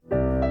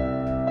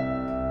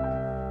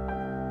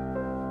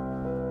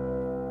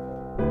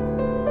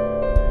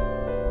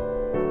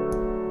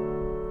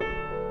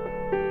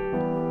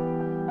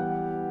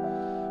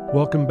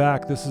Welcome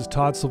back. This is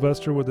Todd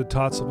Sylvester with the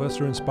Todd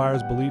Sylvester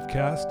Inspires Belief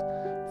Cast.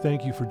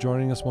 Thank you for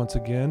joining us once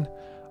again.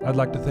 I'd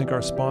like to thank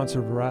our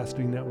sponsor,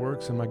 Veracity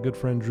Networks, and my good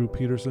friend, Drew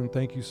Peterson.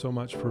 Thank you so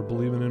much for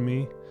believing in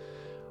me.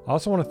 I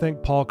also want to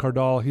thank Paul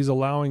Cardall. He's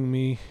allowing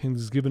me and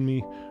he's given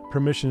me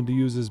permission to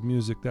use his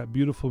music. That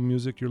beautiful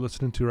music you're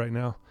listening to right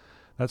now,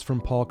 that's from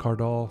Paul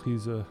Cardall.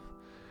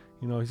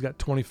 He's got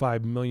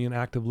 25 million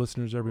active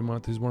listeners every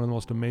month. He's one of the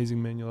most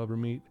amazing men you'll ever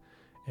meet.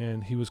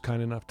 And he was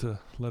kind enough to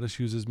let us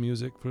use his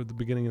music for the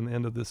beginning and the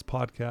end of this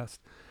podcast.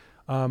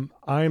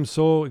 I am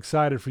so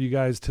excited for you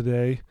guys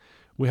today.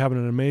 We have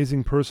an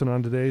amazing person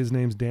on today. His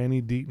name's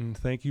Danny Deaton.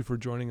 Thank you for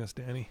joining us,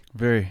 Danny.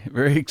 Very,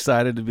 very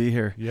excited to be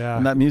here. Yeah.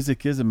 And that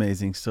music is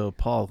amazing. So,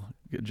 Paul,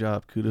 good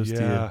job. Kudos to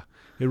you. Yeah,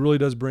 it really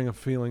does bring a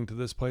feeling to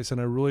this place, and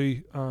I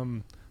really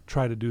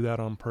try to do that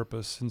on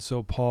purpose. And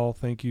so, Paul,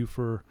 thank you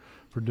for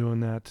doing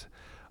that.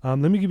 Let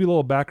me give you a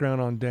little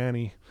background on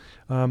Danny.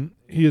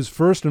 He is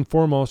first and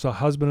foremost a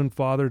husband and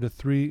father to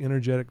 3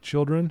 energetic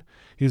children.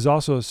 He's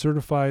also a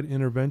certified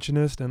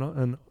interventionist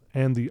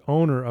and the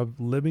owner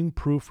of Living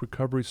Proof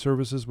Recovery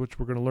Services, which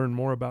we're going to learn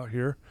more about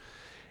here.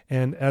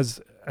 And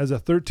as a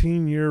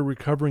 13-year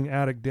recovering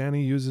addict,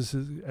 Danny uses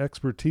his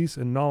expertise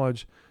and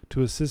knowledge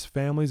to assist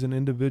families and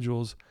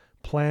individuals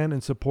plan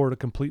and support a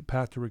complete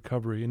path to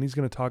recovery. And he's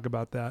going to talk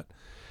about that.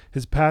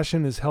 His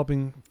passion is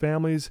helping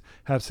families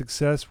have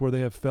success where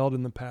they have failed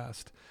in the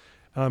past.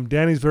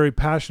 Danny's very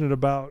passionate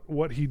about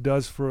what he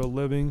does for a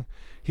living.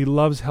 He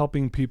loves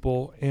helping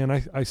people, and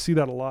I see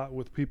that a lot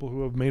with people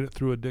who have made it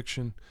through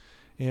addiction.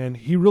 And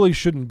he really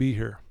shouldn't be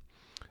here.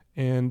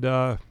 And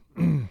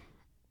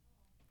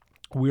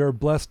we are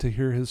blessed to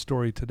hear his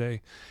story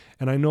today.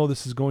 And I know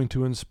this is going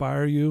to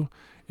inspire you.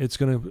 It's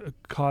going to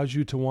cause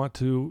you to want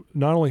to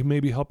not only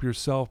maybe help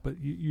yourself, but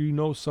you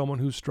know someone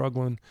who's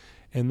struggling,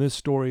 and this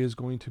story is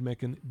going to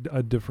make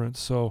a difference.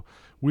 So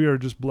we are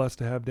just blessed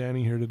to have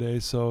Danny here today.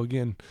 So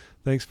again,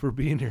 thanks for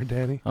being here,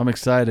 Danny. I'm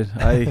excited.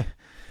 I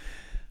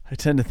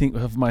tend to think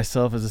of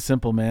myself as a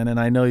simple man, and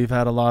I know you've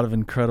had a lot of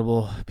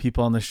incredible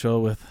people on the show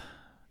with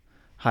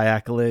high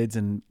accolades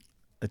and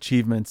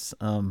achievements.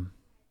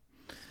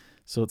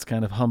 So it's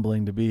kind of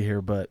humbling to be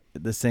here, but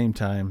at the same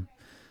time,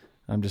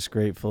 I'm just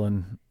grateful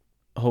and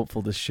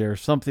hopeful to share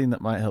something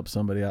that might help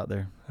somebody out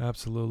there.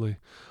 Absolutely.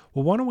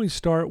 Well, why don't we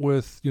start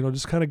with,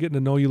 just kind of getting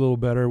to know you a little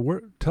better.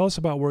 Tell us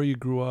about where you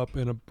grew up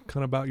and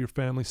kind of about your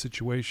family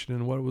situation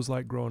and what it was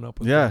like growing up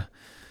with you.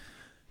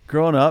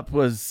 Growing up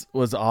was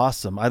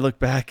awesome. I look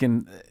back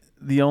and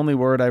the only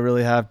word I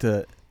really have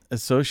to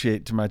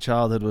associate to my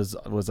childhood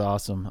was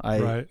awesome.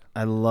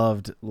 I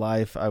loved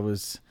life. I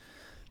was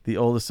the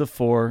oldest of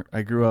 4.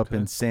 I grew up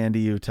in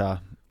Sandy, Utah,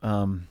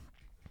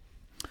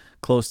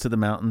 close to the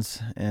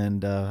mountains,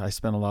 and I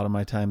spent a lot of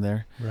my time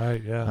there.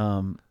 Right,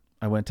 yeah.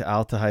 I went to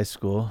Alta High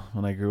School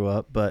when I grew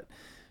up, but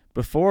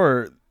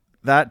before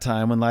that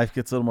time, when life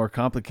gets a little more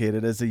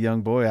complicated, as a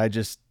young boy,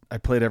 I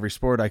played every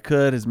sport I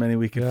could, as many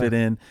we could fit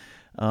in.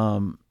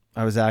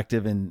 I was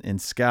active in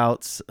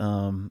scouts.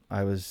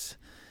 I was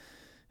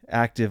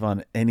active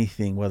on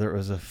anything, whether it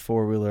was a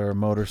 4-wheeler or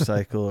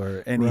motorcycle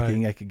or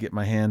anything I could get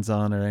my hands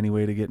on or any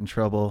way to get in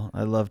trouble.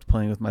 I loved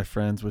playing with my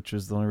friends, which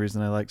was the only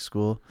reason I liked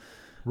school.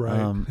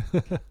 Right.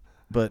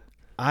 But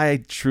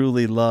I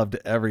truly loved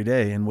every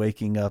day and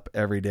waking up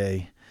every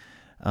day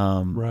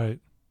to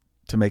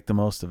make the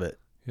most of it.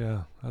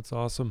 Yeah, that's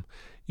awesome.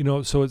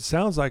 So it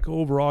sounds like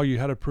overall you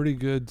had a pretty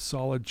good,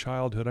 solid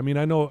childhood. I mean,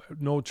 I know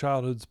no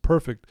childhood's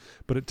perfect,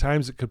 but at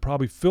times it could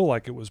probably feel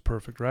like it was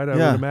perfect, right? I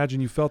would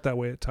imagine you felt that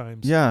way at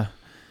times. Yeah.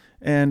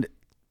 And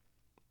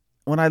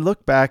when I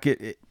look back,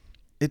 it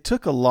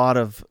took a lot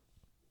of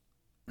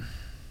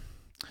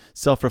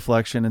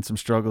self-reflection and some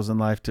struggles in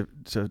life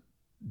to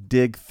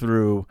dig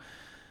through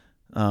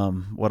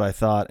what I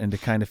thought and to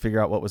kind of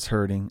figure out what was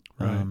hurting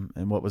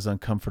and what was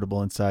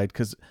uncomfortable inside.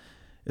 Because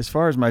as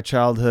far as my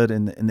childhood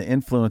and the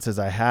influences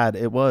I had,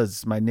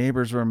 my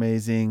neighbors were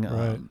amazing.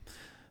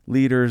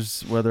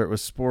 Leaders, whether it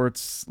was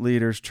sports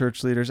leaders,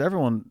 church leaders,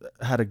 everyone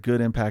had a good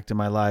impact in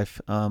my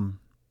life. And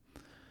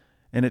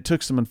it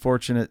took some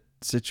unfortunate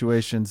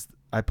situations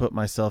I put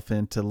myself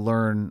in to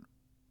learn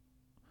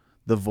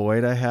the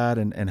void I had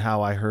and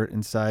how I hurt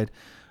inside.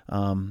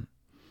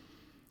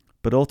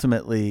 But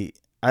ultimately,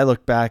 I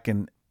look back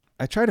and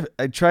I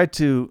tried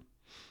to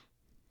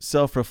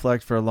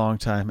self-reflect for a long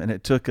time, and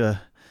it took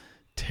a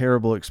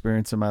terrible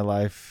experience in my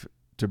life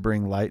to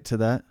bring light to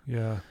that.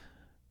 Yeah.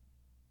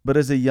 But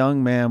as a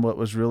young man, what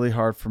was really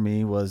hard for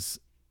me was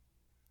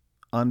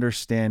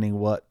understanding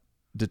what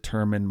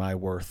determined my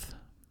worth.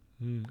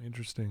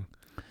 Interesting.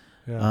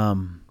 Yeah.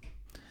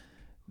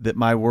 That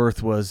my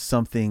worth was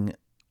something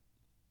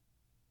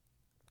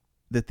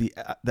that the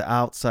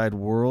outside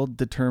world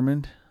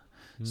determined.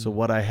 So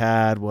what I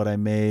had, what I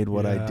made,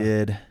 what I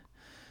did,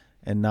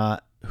 and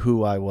not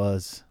who I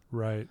was.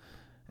 Right.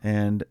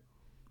 And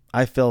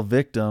I fell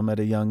victim at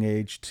a young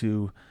age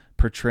to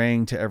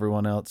portraying to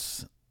everyone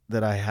else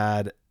that I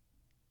had a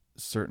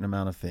certain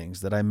amount of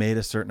things, that I made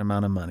a certain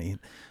amount of money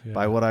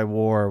by what I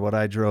wore, what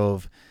I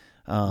drove.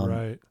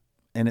 And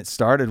it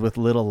started with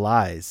little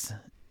lies.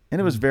 And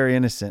it was very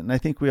innocent. And I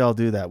think we all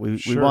do that. We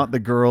Sure. want the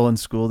girl in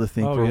school to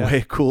think we're yeah.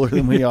 way cooler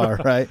than we are,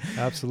 right?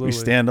 Absolutely. We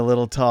stand a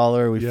little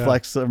taller. We Yeah.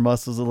 flex our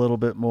muscles a little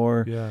bit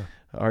more. Yeah.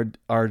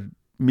 Our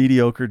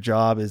mediocre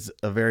job is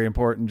a very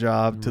important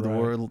job to the Right.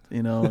 world,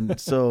 you know. And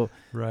so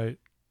Right.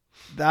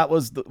 that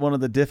was one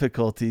of the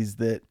difficulties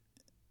that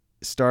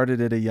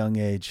started at a young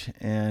age.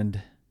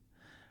 And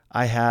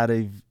I had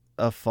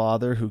a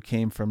father who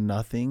came from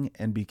nothing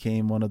and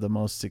became one of the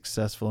most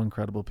successful,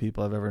 incredible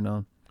people I've ever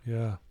known.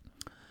 Yeah.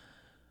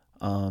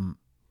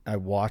 I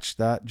watched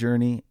that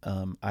journey.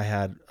 I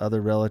had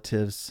other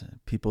relatives,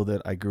 people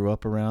that I grew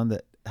up around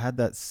that had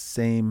that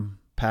same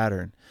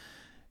pattern.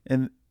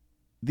 And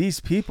these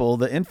people,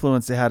 the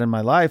influence they had in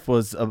my life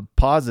was a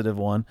positive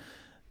one.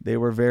 They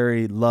were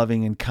very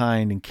loving and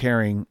kind and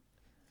caring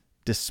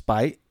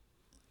despite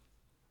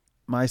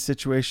my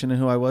situation and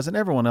who I was and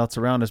everyone else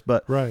around us.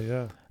 But Right.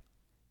 Yeah.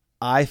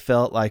 I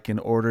felt like in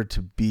order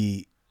to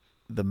be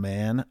the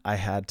man, I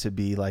had to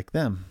be like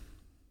them.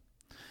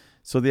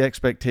 So the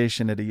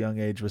expectation at a young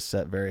age was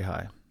set very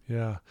high.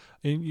 Yeah.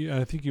 And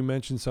I think you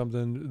mentioned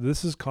something.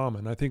 This is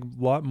common. I think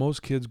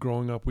most kids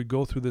growing up, we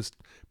go through this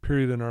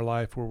period in our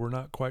life where we're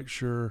not quite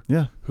sure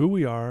Yeah. who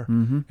we are,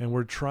 Mm-hmm. and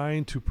we're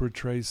trying to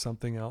portray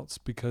something else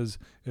because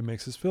it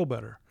makes us feel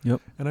better. Yep.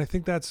 And I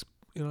think that's,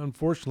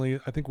 unfortunately,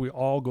 I think we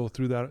all go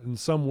through that, and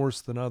some worse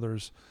than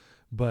others.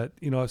 But,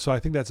 so I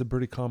think that's a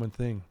pretty common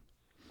thing.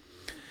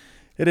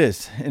 It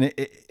is. And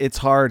it's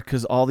hard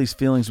because all these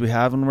feelings we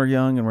have when we're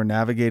young and we're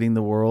navigating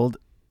the world,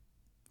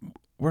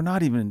 we're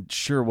not even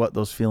sure what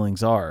those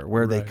feelings are,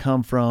 where they Right.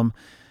 come from.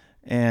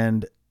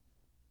 And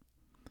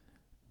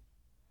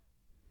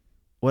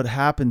what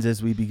happens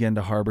is we begin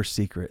to harbor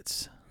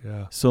secrets.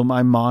 Yeah. So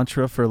my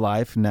mantra for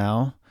life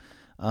now,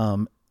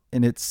 and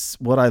it's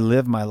what I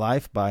live my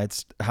life by,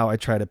 it's how I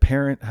try to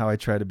parent, how I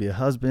try to be a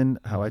husband,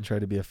 how I try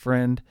to be a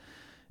friend,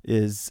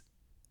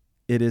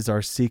 it is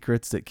our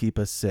secrets that keep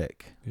us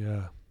sick.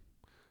 Yeah.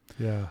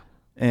 Yeah.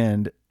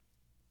 And,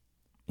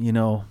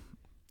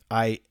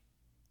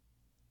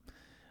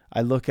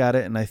 I look at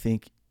it and I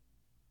think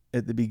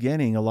at the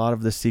beginning, a lot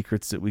of the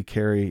secrets that we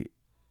carry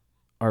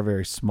are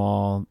very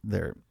small.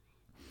 They're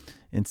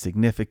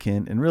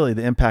insignificant, and really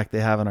the impact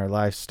they have in our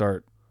life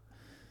start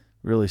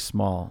really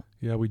small.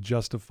 Yeah. We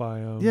justify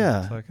them.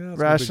 Yeah. It's like, it's no big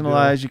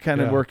Rationalize, deal. you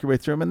kind of Yeah. work your way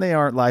through them, and they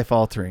aren't life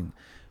altering.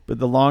 But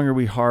the longer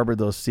we harbor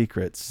those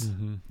secrets,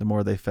 Mm-hmm. the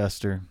more they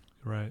fester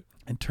Right.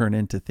 and turn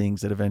into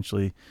things that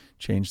eventually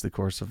change the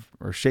course of,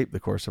 or shape the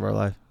course of our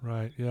life.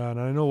 Right. Yeah. And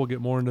I know we'll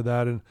get more into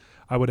that. And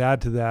I would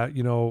add to that,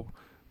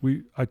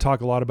 I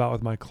talk a lot about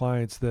with my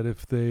clients that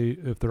if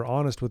they're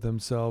honest with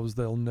themselves,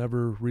 they'll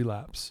never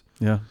relapse.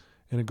 Yeah.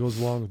 And it goes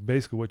along with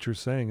basically what you're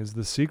saying is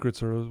the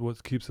secrets are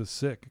what keeps us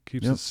sick. It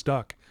keeps Yep. us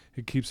stuck.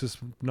 It keeps us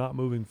from not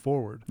moving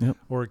forward. Yep.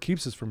 Or it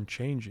keeps us from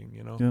changing,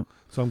 Yep.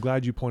 So I'm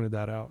glad you pointed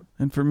that out.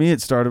 And for me,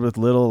 it started with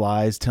little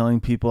lies, telling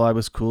people I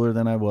was cooler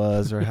than I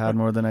was or had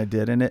more than I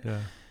did. And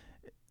Yeah.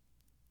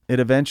 it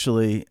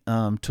eventually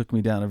took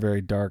me down a very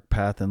dark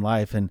path in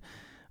life. And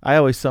I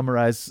always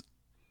summarize,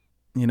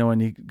 when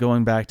you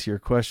going back to your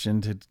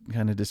question to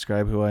kind of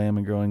describe who I am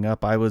and growing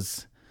up, I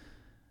was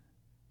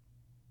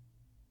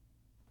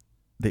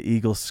the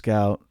Eagle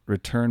Scout,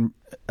 returned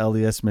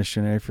LDS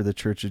missionary for the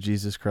Church of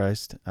Jesus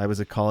Christ. I was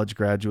a college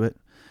graduate.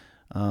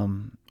 I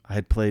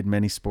had played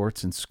many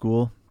sports in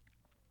school.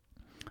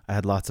 I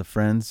had lots of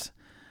friends.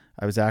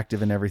 I was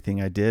active in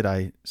everything I did.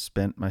 I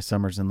spent my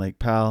summers in Lake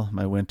Powell,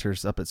 my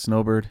winters up at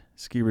Snowbird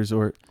Ski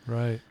Resort.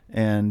 Right.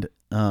 And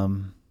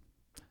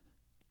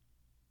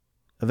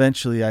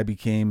eventually I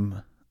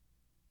became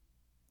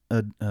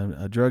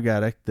a drug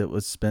addict that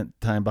was spent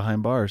time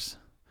behind bars.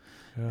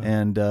 Yeah.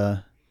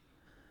 And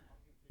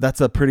that's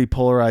a pretty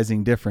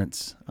polarizing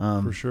difference.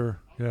 For sure.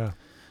 Yeah.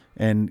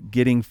 And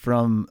getting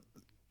from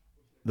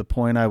the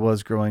point I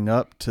was growing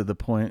up to the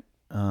point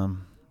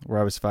where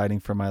I was fighting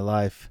for my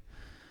life,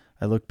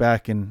 I look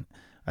back and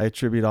I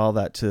attribute all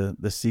that to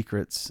the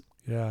secrets.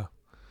 Yeah.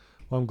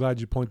 Well, I'm glad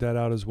you point that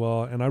out as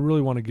well. And I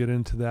really want to get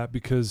into that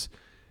because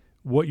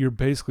what you're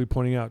basically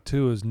pointing out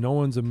too is no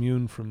one's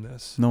immune from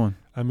this. No one.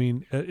 I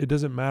mean, it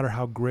doesn't matter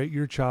how great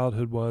your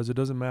childhood was. It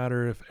doesn't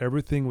matter if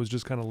everything was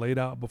just kind of laid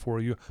out before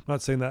you. I'm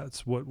not saying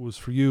that's what was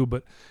for you,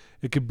 but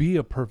it could be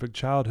a perfect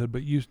childhood,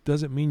 but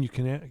doesn't mean you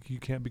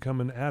can't become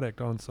an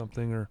addict on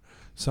something, or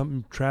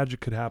something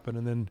tragic could happen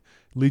and then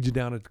lead you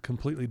down a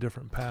completely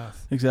different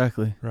path.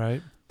 Exactly.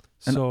 Right.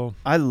 And So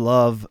I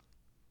love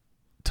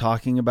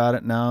talking about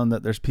it now, and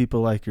that there's people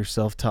like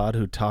yourself, Todd,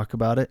 who talk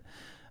about it.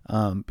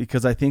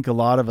 Because I think a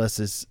lot of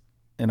us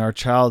in our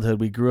childhood,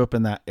 we grew up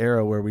in that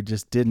era where we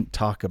just didn't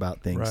talk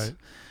about things.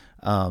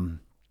 Right.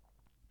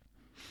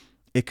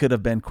 It could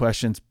have been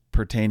questions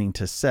pertaining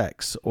to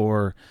sex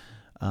or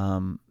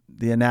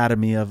the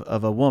anatomy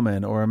of a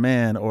woman or a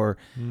man, or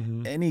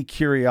Mm-hmm. any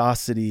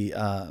curiosity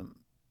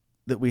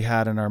that we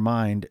had in our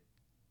mind.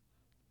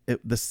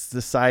 The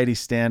society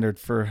standard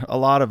for a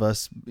lot of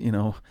us,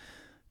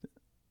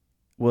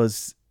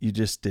 was you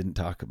just didn't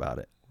talk about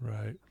it.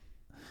 Right.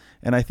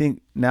 And I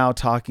think now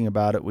talking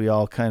about it, we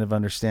all kind of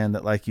understand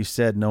that, like you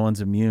said, no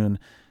one's immune.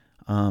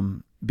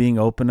 being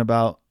open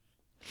about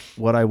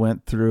what I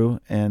went through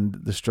and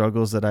the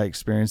struggles that I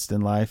experienced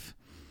in life.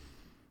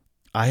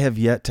 I have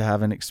yet to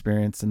have an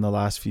experience in the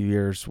last few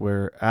years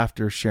where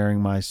after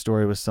sharing my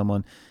story with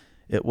someone,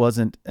 it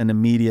wasn't an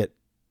immediate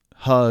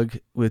hug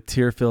with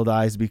tear-filled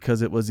eyes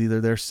because it was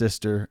either their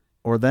sister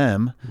or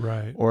them,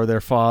 right, or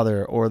their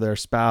father or their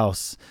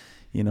spouse.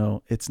 You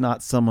know, it's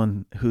not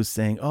someone who's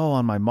saying, oh,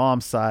 on my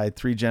mom's side,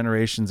 3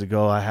 generations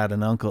ago, I had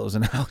an uncle who was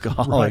an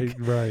alcoholic.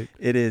 Right.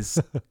 It is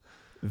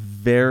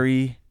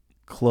very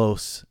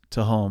close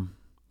to home,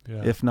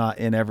 if not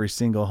in every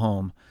single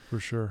home. For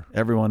sure.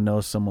 Everyone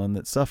knows someone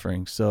that's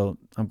suffering. So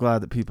I'm glad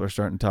that people are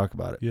starting to talk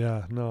about it.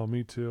 Yeah, no,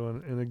 me too.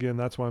 And again,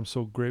 that's why I'm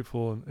so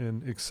grateful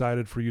and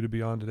excited for you to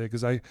be on today.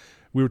 Because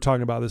we were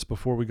talking about this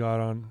before we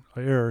got on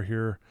air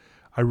here.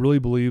 I really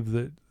believe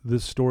that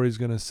this story is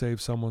going to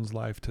save someone's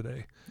life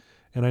today.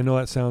 And I know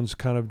that sounds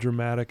kind of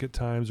dramatic at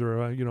times,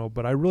 or,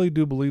 but I really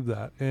do believe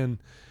that. And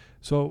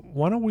so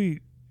why don't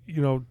we,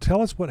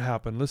 tell us what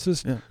happened. Let's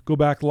just go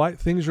back.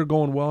 Things are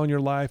going well in your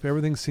life.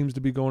 Everything seems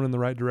to be going in the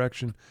right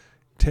direction.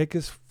 Take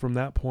us from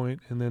that point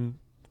and then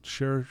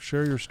share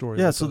your story.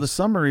 Yeah, so the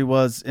summary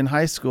was, in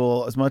high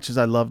school, as much as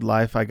I loved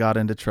life, I got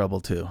into trouble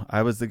too.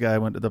 I was the guy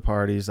who went to the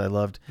parties. I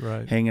loved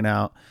hanging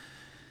out.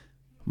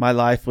 My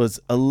life was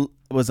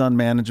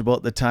unmanageable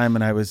at the time,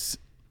 and I was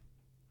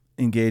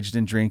engaged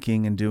in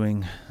drinking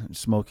and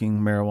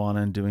smoking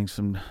marijuana and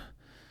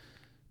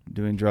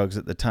doing drugs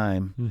at the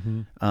time.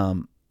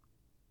 Mm-hmm.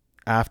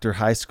 After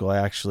high school, I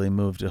actually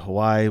moved to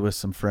Hawaii with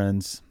some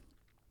friends.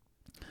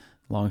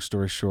 Long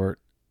story short,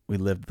 we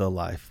lived the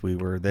life. We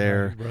were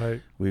there.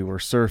 Right. We were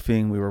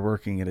surfing. We were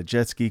working at a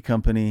jet ski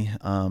company.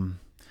 And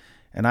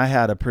I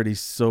had a pretty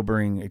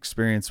sobering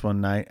experience one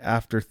night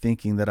after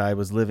thinking that I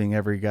was living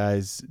every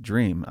guy's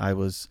dream. I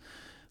was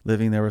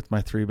living there with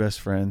my 3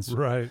 best friends.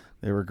 Right.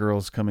 There were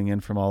girls coming in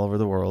from all over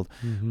the world.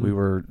 Mm-hmm. We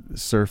were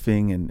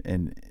surfing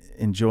and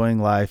enjoying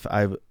life.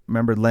 I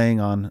remember laying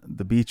on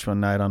the beach one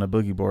night on a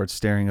boogie board,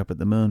 staring up at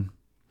the moon.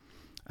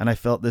 And I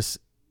felt this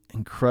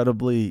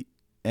incredibly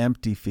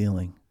empty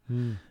feeling.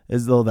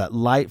 As though that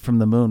light from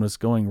the moon was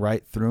going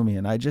right through me.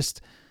 And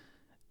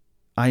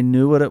I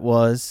knew what it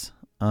was.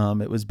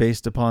 It was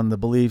based upon the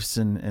beliefs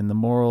and the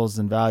morals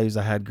and values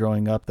I had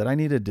growing up, that I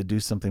needed to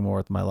do something more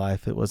with my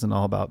life. It wasn't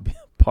all about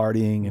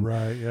partying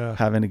and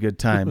having a good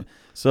time.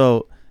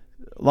 So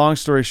long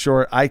story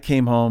short, I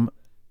came home.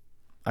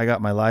 I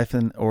got my life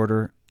in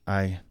order.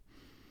 I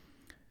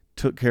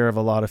took care of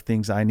a lot of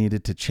things I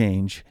needed to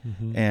change.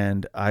 Mm-hmm.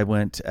 And I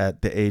went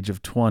at the age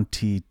of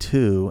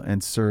 22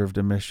 and served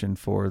a mission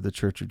for the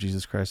Church of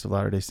Jesus Christ of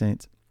Latter-day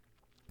Saints.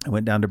 I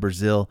went down to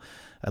Brazil.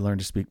 I learned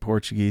to speak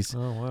Portuguese.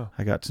 Oh, wow.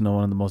 I got to know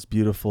one of the most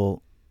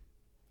beautiful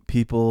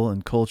people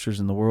and cultures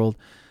in the world.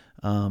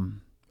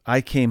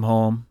 I came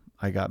home.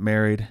 I got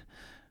married.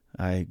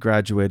 I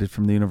graduated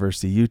from the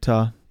University of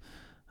Utah.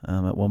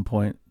 At one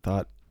point,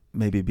 thought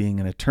maybe being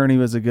an attorney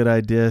was a good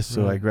idea.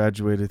 So I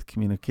graduated with a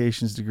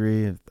communications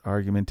degree,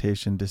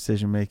 argumentation,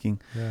 decision-making.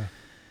 Yeah.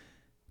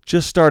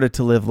 Just started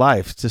to live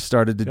life. Just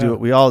started to do what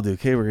we all do.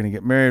 Okay, we're going to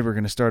get married. We're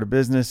going to start a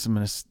business. I'm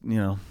going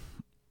to,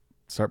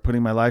 start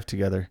putting my life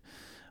together.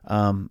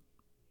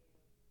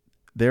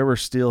 There were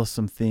still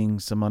some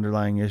things, some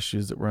underlying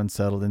issues that were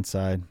unsettled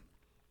inside.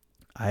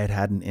 I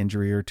had an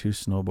injury or 2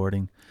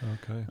 snowboarding.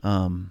 Okay.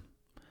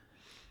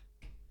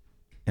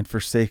 And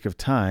for sake of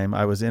time,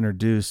 I was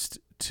introduced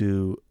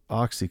to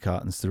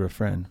Oxycontins through a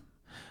friend.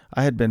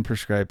 I had been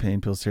prescribed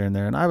pain pills here and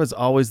there, and I was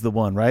always the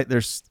one, right?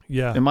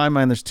 In my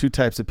mind, there's 2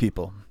 types of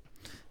people,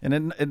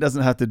 and it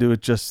doesn't have to do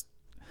with just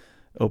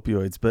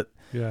opioids, but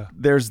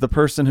there's the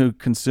person who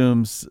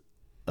consumes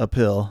a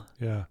pill,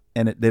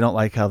 and they don't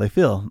like how they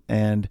feel,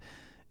 and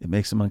it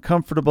makes them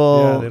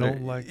uncomfortable. Yeah, they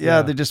don't like.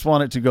 Yeah, they just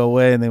want it to go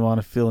away, and they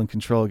want to feel in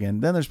control again.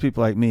 Then there's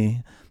people like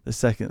me. The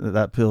second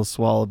that pill's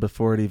swallowed,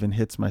 before it even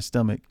hits my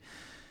stomach,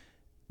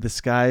 the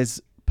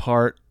skies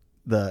part.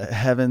 The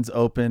heavens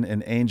open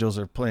and angels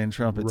are playing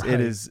trumpets. Right.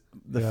 It is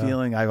the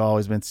feeling I've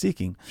always been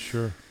seeking.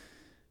 Sure.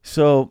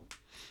 So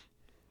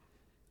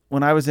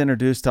when I was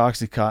introduced to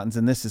Oxycontins,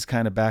 and this is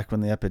kind of back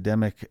when the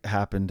epidemic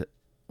happened,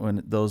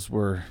 when those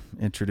were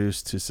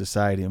introduced to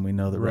society, and we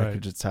know the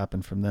wreckage that's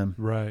happened from them.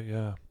 Right,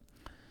 yeah.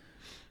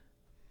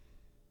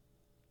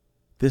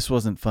 This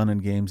wasn't fun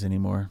and games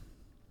anymore.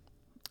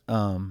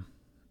 I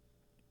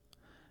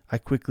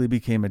quickly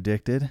became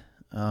addicted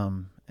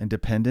and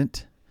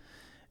dependent.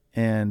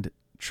 And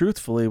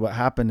truthfully, what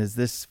happened is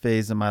this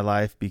phase of my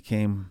life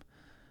became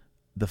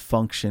the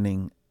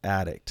functioning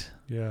addict.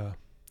 Yeah.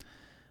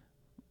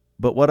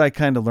 But what I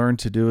kind of learned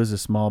to do as a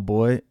small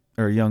boy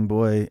or a young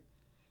boy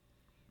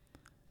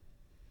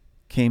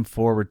came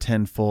forward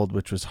tenfold,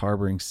 which was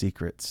harboring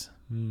secrets.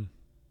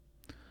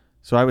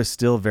 So I was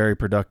still very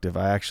productive.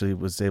 I actually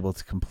was able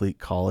to complete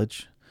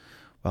college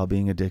while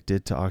being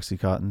addicted to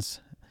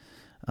Oxycontins.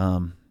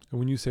 And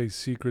when you say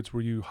secrets,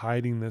 were you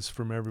hiding this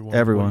from everyone?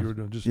 Everyone. What you were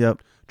doing? Just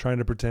trying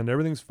to pretend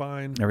everything's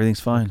fine? Everything's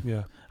fine.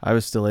 Yeah. I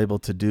was still able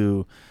to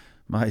do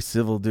my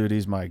civil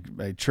duties, my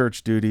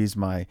church duties,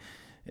 my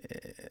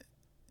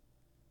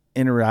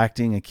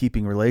interacting and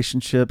keeping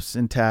relationships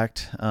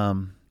intact.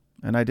 And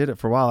I did it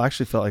for a while. I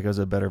actually felt like I was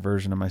a better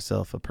version of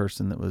myself, a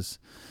person that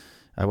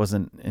I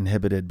wasn't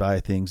inhibited by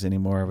things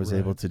anymore. I was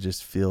able to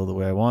just feel the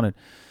way I wanted.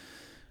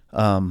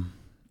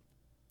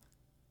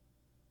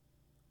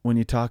 When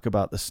you talk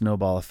about the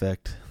snowball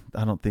effect,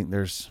 I don't think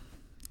there's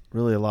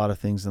really a lot of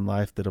things in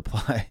life that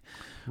apply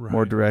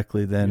more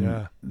directly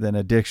than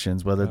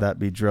addictions, whether that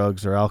be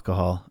drugs or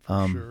alcohol.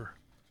 Sure.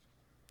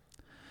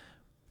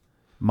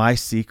 My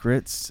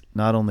secrets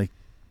not only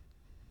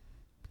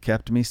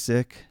kept me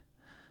sick,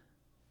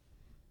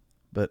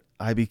 but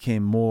I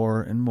became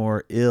more and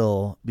more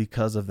ill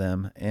because of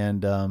them.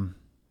 And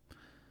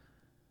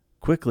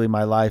quickly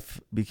my life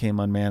became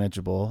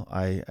unmanageable.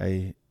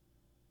 I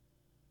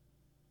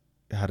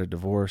had a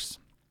divorce.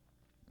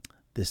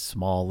 This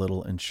small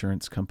little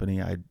insurance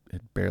company I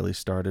had barely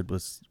started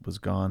was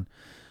gone.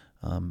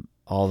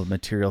 All the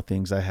material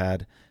things I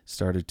had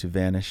started to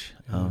vanish.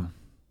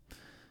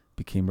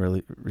 Became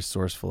really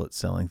resourceful at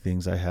selling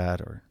things I had,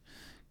 or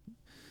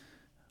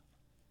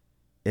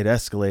it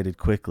escalated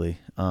quickly.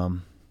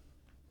 And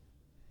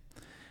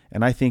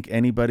I think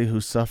anybody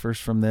who suffers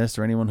from this,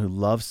 or anyone who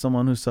loves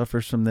someone who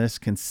suffers from this,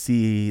 can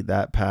see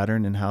that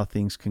pattern and how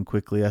things can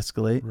quickly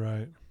escalate.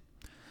 Right.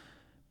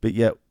 But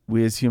yet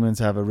we as humans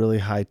have a really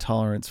high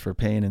tolerance for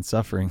pain and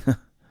suffering.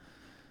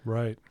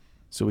 Right.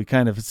 So we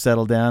kind of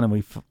settle down and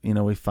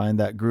we find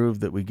that groove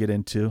that we get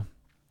into.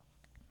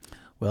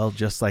 Well,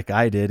 just like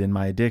I did in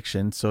my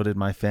addiction, so did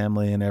my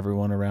family and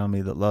everyone around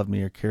me that loved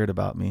me or cared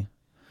about me.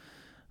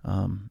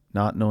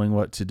 Not knowing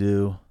what to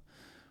do,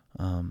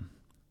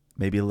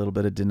 maybe a little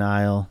bit of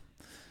denial,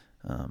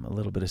 a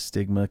little bit of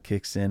stigma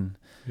kicks in.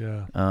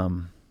 Yeah.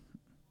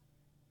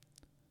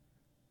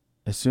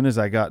 As soon as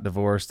I got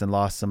divorced and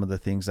lost some of the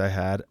things I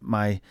had,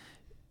 my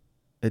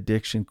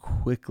addiction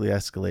quickly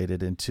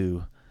escalated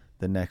into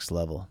the next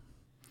level.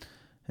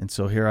 And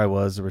so here I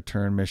was, a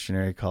returned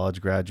missionary,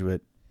 college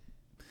graduate,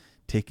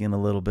 taking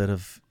a little bit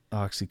of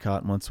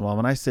Oxycontin once in a while.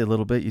 When I say a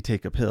little bit, you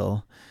take a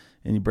pill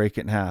and you break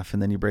it in half,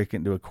 and then you break it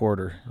into a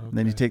quarter. Okay. And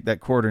then you take that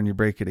quarter and you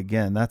break it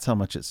again. That's how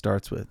much it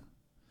starts with.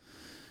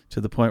 To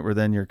the point where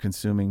then you're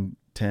consuming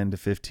 10 to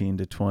 15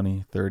 to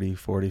 20, 30,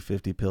 40,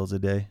 50 pills a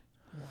day.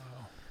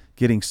 Wow.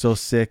 Getting so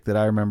sick that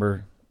I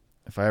remember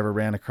if I ever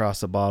ran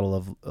across a bottle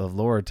of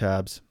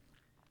Loratabs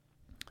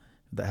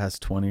that has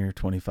 20 or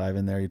 25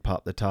 in there, you'd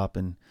pop the top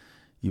and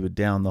you would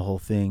down the whole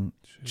thing,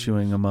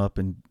 chewing them up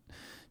and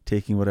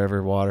taking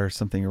whatever water,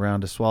 something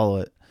around to swallow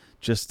it,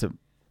 just to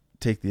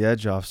take the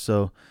edge off.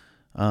 So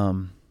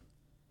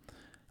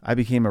I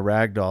became a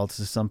rag doll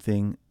to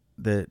something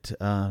that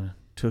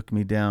took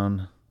me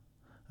down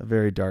a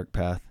very dark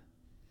path.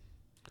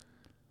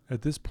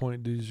 At this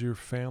point, does your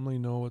family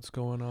know what's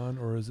going on,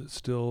 or is it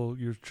still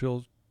you're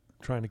still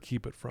trying to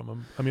keep it from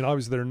them? I mean,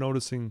 obviously they're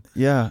noticing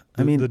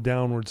the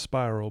downward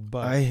spiral,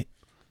 but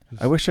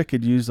I wish I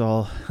could use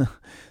all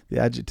the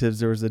adjectives.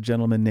 There was a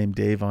gentleman named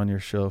Dave on your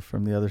show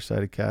from the Other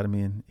Side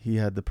Academy, and he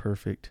had the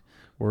perfect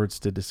words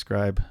to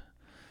describe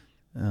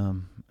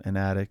an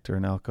addict or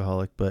an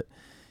alcoholic. But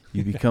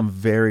you become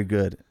very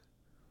good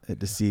at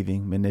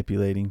deceiving,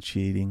 manipulating,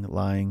 cheating,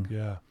 lying.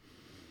 Yeah.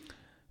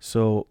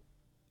 So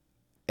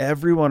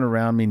everyone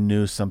around me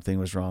knew something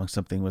was wrong,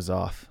 something was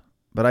off.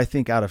 But I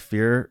think out of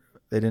fear,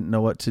 they didn't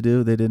know what to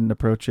do. They didn't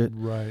approach it.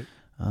 Right.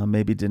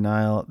 Maybe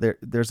denial.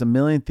 There's a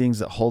million things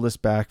that hold us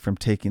back from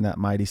taking that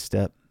mighty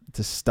step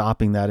to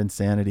stopping that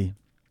insanity.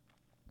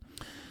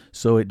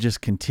 So it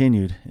just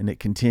continued and it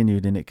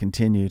continued and it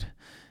continued.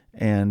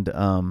 And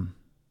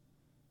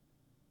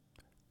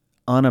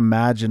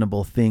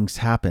unimaginable things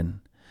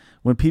happen.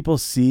 When people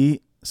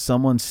see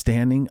someone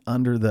standing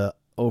under the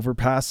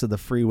overpass of the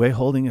freeway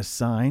holding a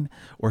sign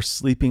or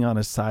sleeping on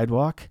a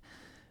sidewalk,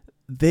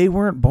 they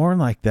weren't born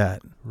like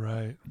that.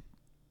 Right.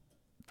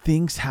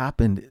 Things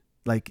happened.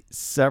 Like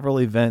several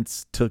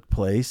events took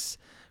place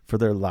for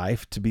their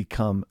life to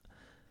become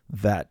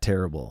that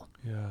terrible.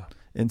 Yeah.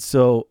 And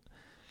so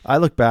I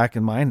look back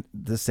and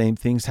the same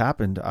things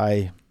happened.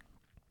 I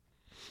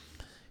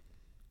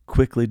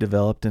quickly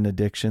developed an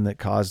addiction that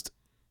caused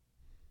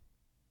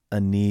a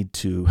need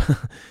to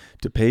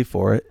pay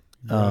for it.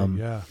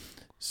 Yeah.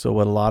 So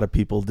what a lot of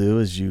people do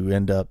is you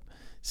end up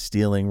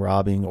stealing,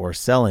 robbing, or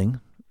selling.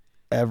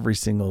 Every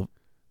single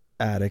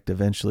addict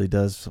eventually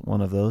does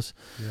one of those.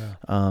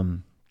 Yeah.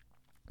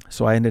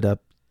 So I ended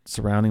up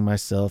surrounding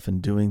myself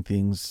and doing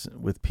things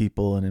with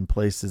people and in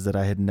places that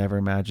I had never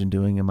imagined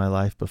doing in my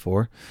life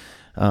before.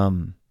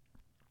 And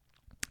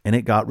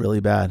it got really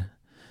bad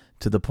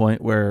to the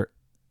point where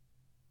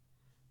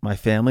my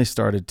family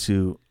started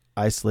to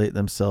isolate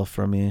themselves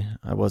from me.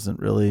 I wasn't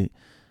really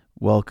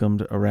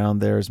welcomed around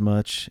there as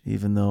much,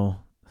 even though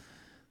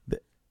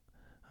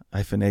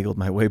I finagled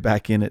my way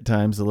back in at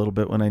times a little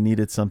bit when I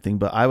needed something,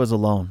 but I was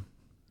alone.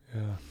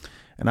 Yeah.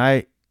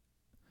 And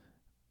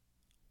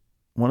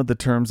one of the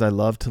terms I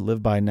love to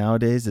live by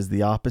nowadays is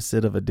the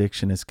opposite of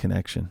addiction is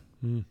connection.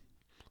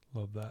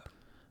 Love that.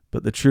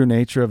 But the true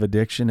nature of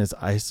addiction is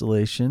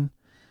isolation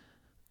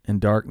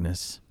and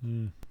darkness.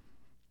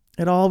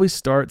 It always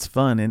starts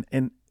fun.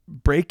 And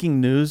breaking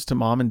news to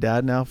mom and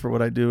dad now for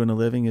what I do in a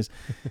living is,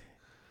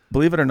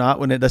 believe it or not,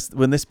 when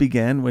this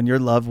began, when your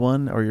loved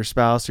one or your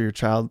spouse or your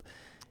child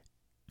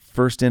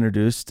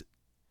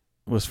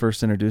was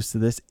first introduced to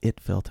this, it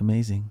felt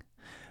amazing.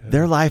 Yeah.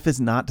 Their life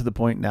is not to the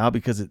point now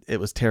because it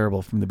was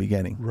terrible from the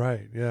beginning.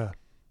 Right. Yeah.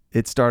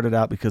 It started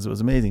out because it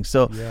was amazing.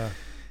 So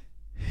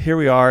here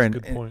we are. That's a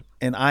good point.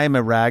 And I am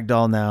a rag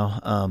doll now.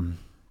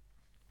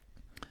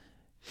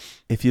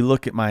 If you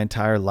look at my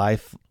entire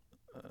life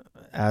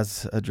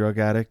as a drug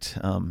addict,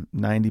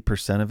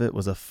 90% of it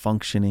was a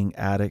functioning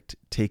addict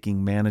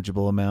taking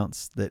manageable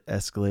amounts that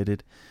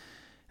escalated.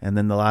 And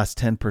then the last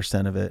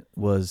 10% of it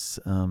was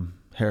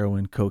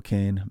heroin,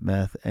 cocaine,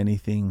 meth,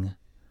 anything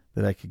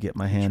that I could get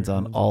my hands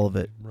on, all of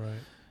it. Right.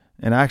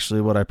 And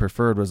actually what I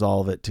preferred was all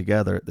of it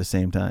together at the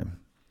same time.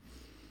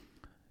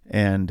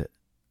 And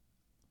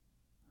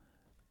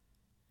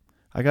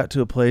I got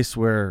to a place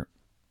where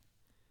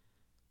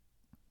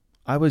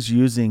I was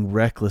using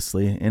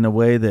recklessly in a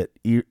way that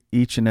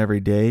each and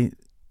every day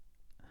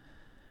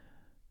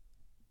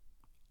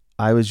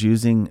I was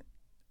using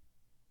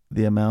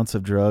the amounts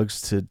of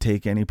drugs to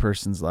take any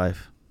person's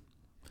life.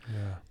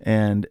 Yeah.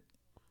 And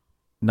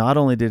not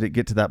only did it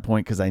get to that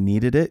point because I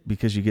needed it,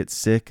 because you get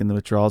sick and the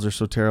withdrawals are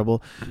so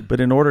terrible, but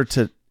in order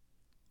to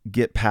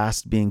get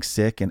past being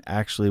sick and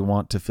actually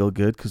want to feel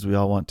good, because we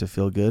all want to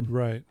feel good.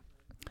 Right.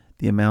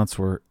 The amounts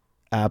were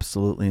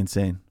absolutely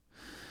insane.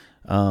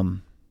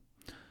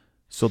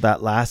 So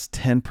that last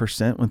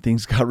 10%, when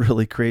things got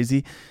really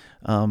crazy,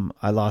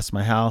 I lost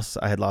my house.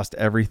 I had lost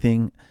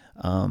everything.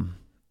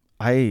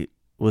 I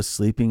was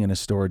sleeping in a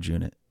storage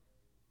unit,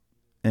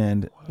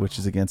 and which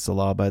is against the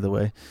law, by the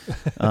way.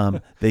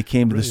 They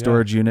came to the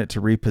storage unit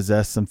to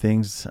repossess some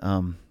things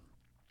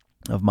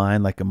of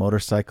mine, like a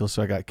motorcycle.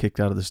 So I got kicked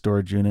out of the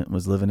storage unit and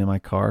was living in my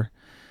car.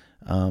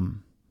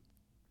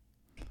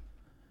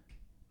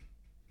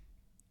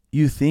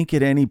 You think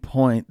at any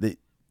point that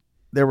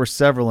there were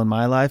several in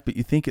my life, but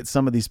you think at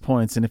some of these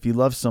points, and if you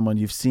love someone,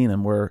 you've seen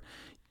them, where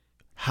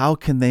how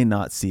can they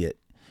not see it?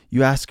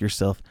 You ask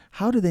yourself,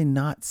 how do they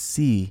not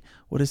see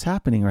what is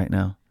happening right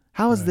now?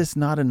 How is this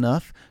not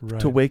enough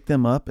to wake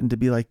them up and to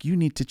be like, you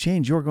need to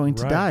change. You're going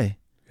to die.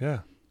 Yeah.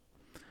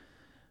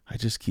 I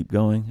just keep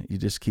going. You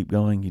just keep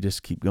going. You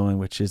just keep going,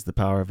 which is the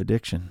power of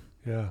addiction.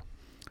 Yeah.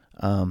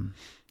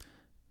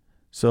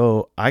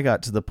 So I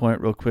got to the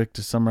point real quick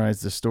to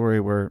summarize the story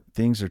where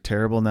things are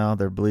terrible now.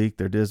 They're bleak.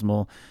 They're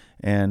dismal.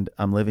 And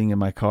I'm living in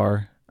my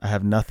car. I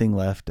have nothing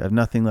left. I have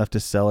nothing left to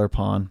sell or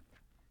pawn.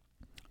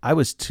 I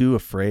was too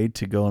afraid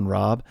to go and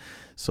rob.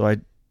 So I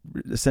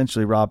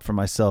essentially robbed for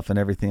myself, and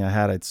everything I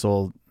had, I'd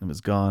sold. It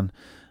was gone.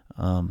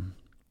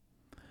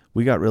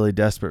 We got really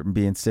desperate from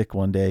being sick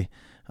one day.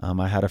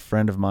 I had a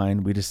friend of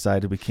mine. We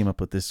came up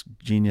with this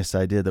genius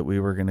idea that we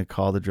were going to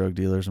call the drug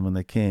dealers, and when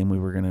they came, we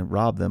were going to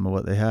rob them of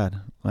what they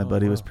had. My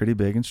buddy was pretty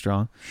big and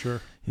strong.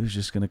 Sure. He was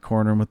just going to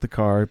corner them with the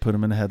car, put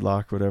them in a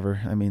headlock,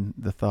 whatever. I mean,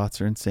 the thoughts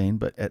are insane,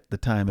 but at the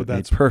time, it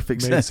made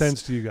perfect sense. Made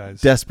sense to you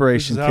guys.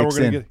 Desperation kicks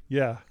in.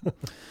 Yeah.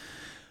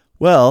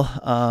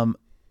 Well,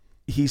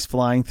 he's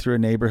flying through a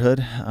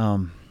neighborhood.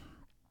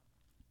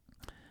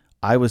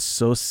 I was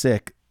so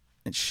sick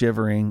and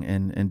shivering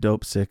and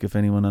dope sick, if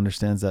anyone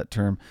understands that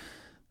term,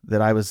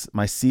 that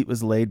my seat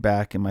was laid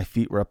back and my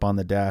feet were up on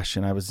the dash,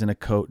 and I was in a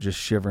coat just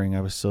shivering.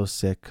 I was so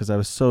sick because I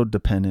was so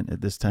dependent at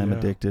this time,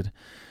 addicted.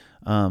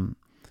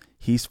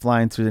 He's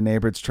flying through the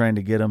neighborhoods trying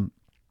to get him,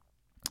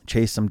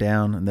 chase him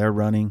down, and they're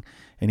running,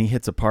 and he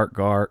hits a parked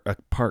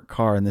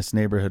car in this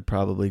neighborhood,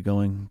 probably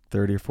going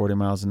 30 or 40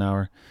 miles an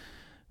hour.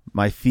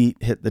 My feet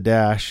hit the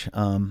dash,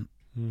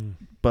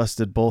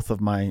 busted both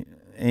of my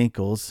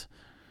ankles,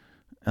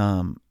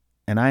 and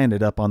I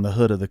ended up on the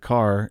hood of the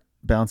car,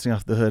 bouncing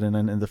off the hood and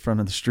then in the front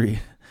of the street.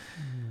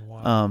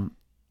 Wow.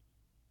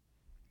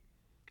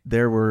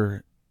 There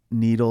were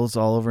needles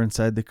all over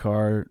inside the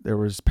car. There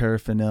was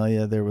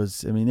paraphernalia. It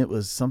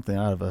was something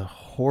out of a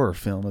horror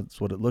film. That's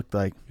what it looked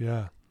like.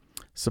 Yeah.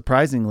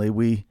 Surprisingly,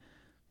 we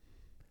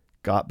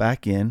got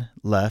back in,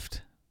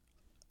 left,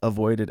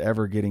 avoided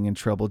ever getting in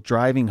trouble,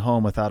 driving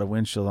home without a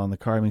windshield on the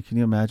car. I mean, can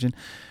you imagine?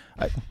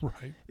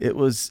 Right. It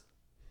was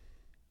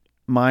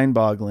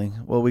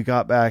mind-boggling. Well, we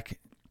got back.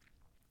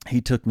 He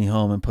took me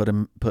home and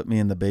put me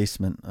in the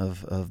basement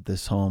of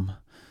this home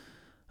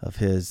of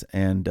his,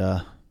 and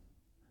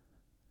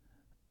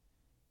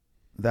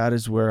that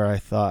is where I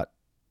thought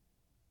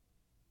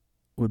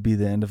would be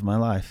the end of my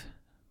life.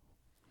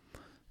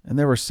 And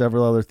there were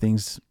several other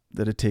things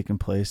that had taken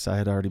place. I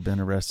had already been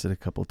arrested a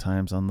couple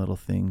times on little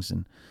things,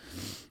 and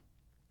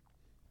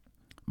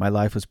my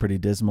life was pretty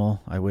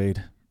dismal. I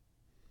weighed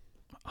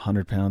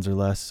 100 pounds or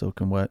less,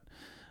 soaking wet.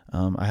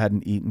 I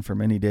hadn't eaten for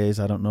many days.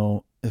 I don't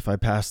know if I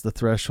passed the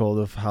threshold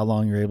of how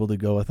long you're able to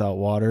go without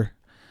water.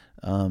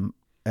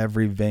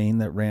 Every vein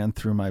that ran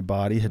through my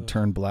body had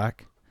turned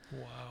black.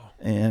 Wow.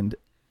 And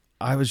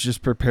I was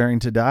just preparing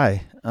to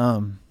die.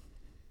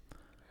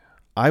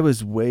 I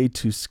was way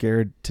too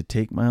scared to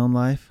take my own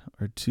life,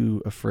 or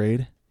too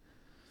afraid.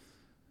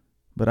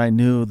 But I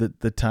knew that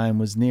the time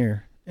was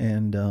near.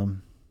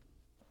 And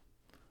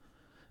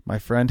My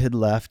friend had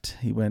left.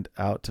 He went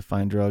out to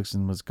find drugs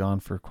and was gone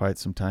for quite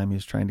some time. He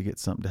was trying to get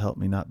something to help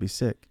me not be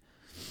sick.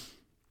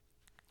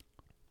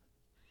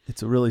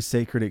 It's a really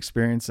sacred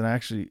experience, and I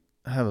actually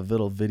have a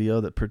little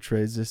video that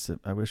portrays this that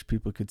I wish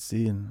people could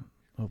see and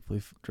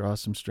hopefully draw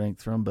some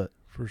strength from. But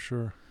for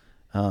sure,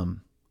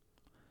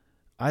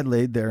 I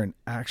laid there and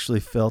actually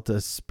felt a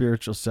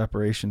spiritual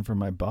separation from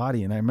my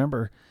body, and I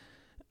remember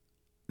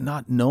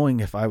not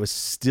knowing if I was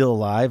still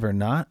alive or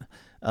not.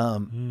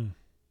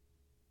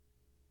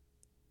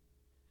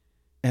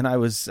 And I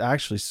was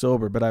actually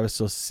sober, but I was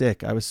so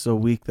sick. I was so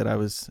weak that I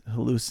was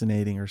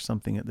hallucinating or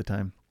something at the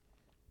time.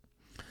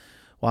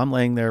 While I'm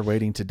laying there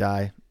waiting to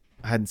die,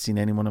 I hadn't seen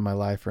anyone in my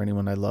life or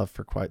anyone I loved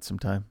for quite some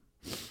time.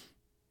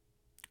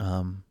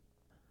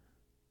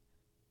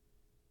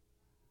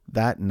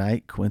 That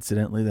night,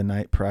 coincidentally, the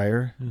night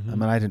prior, I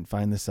mean, I didn't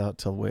find this out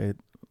till way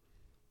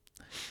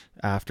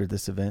after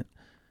this event,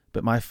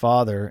 but my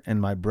father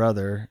and my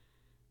brother,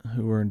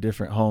 who were in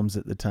different homes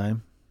at the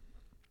time,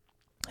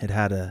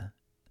 had a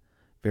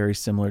very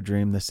similar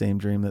dream, the same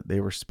dream that they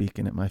were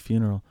speaking at my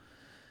funeral.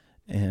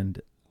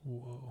 And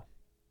whoa,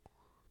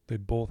 they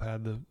both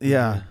had the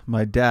yeah,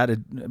 my dad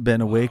had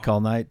been awake all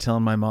night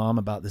telling my mom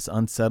about this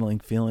unsettling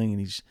feeling, and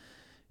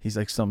he's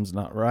like, something's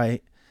not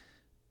right.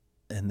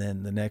 And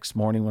then the next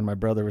morning when my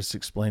brother was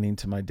explaining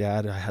to my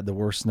dad, I had the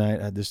worst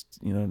night. I had this,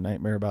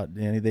 nightmare about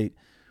Danny.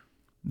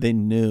 They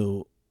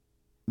knew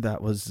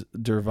that was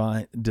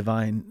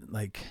divine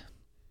like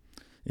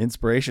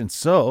inspiration.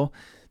 So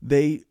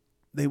they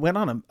went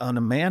on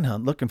a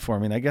manhunt looking for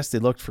me, and I guess they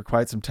looked for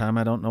quite some time.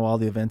 I don't know all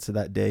the events of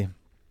that day,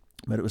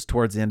 but it was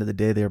towards the end of the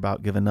day they were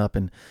about giving up,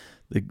 and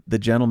the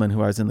gentleman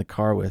who I was in the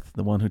car with,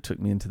 the one who took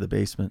me into the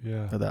basement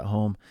of that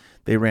home,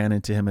 they ran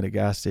into him at a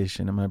gas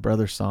station, and my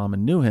brother saw him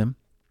and knew him,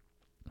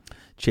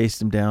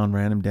 chased him down,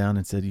 ran him down,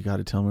 and said, "You got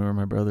to tell me where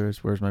my brother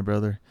is. Where's my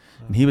brother?"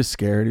 And he was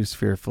scared. He was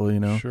fearful,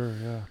 Sure,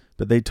 yeah.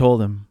 But they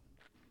told him.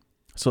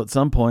 So at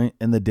some point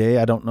in the day,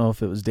 I don't know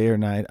if it was day or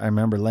night, I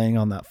remember laying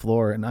on that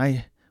floor, and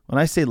when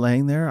I say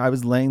laying there, I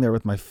was laying there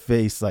with my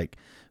face like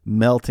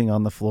melting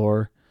on the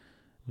floor,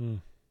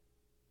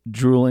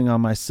 drooling on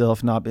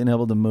myself, not being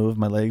able to move.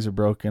 My legs are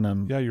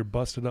broken. You're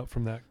busted up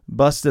from that.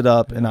 Busted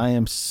up, and I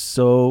am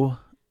so...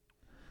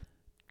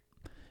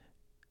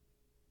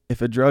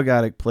 If a drug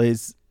addict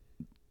plays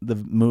the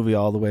movie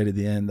all the way to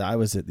the end, I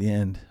was at the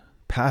end,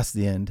 past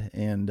the end,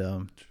 and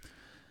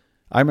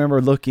I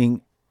remember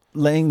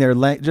laying there,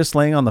 just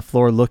laying on the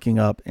floor looking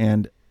up,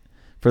 and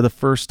for the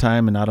first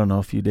time in, I don't know,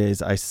 a few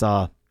days, I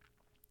saw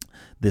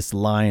this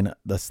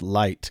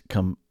light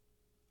come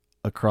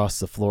across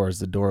the floor as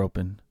the door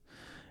opened.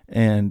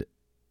 And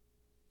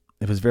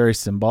it was very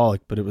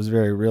symbolic, but it was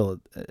very real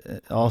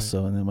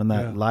also. Right. And then when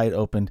that light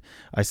opened,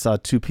 I saw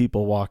two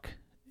people walk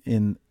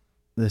in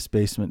this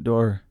basement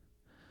door.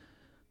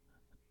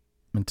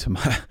 And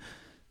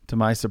to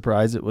my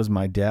surprise, it was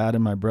my dad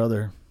and my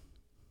brother.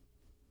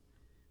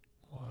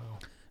 Wow.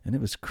 And it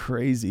was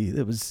crazy.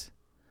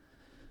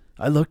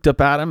 I looked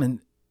up at him, and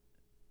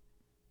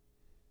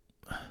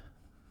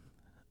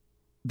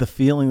the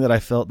feeling that I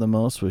felt the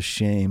most was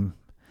shame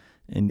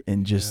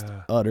and just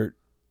utter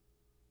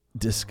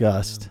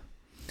disgust.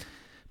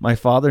 My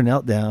father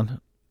knelt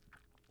down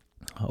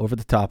over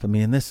the top of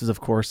me, and this is,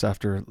 of course,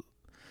 after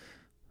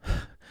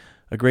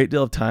a great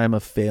deal of time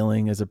of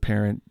failing as a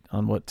parent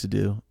on what to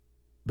do,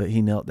 but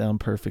he knelt down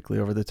perfectly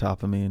over the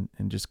top of me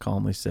and just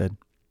calmly said,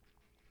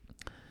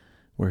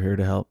 "We're here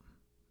to help,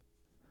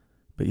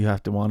 but you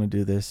have to want to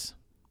do this.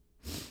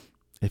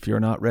 If you're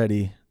not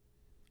ready,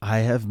 I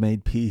have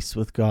made peace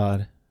with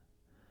God,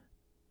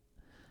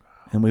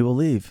 and we will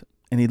leave."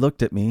 And he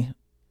looked at me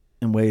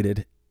and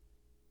waited,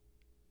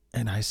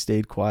 and I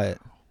stayed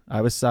quiet. I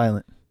was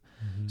silent.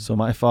 Mm-hmm. So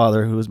my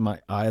father, who was my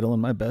idol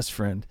and my best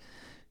friend,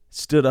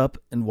 stood up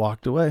and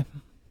walked away.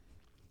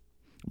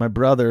 My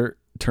brother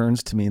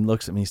turns to me and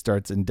looks at me,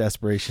 starts in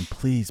desperation,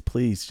 "Please,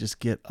 please, just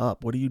get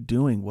up. What are you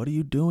doing? What are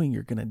you doing?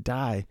 You're going to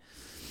die."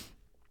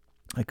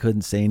 I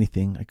couldn't say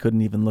anything. I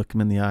couldn't even look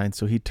him in the eye. And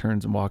so he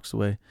turns and walks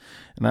away.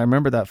 And I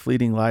remember that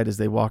fleeting light as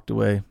they walked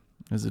away,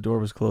 as the door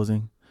was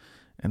closing.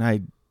 And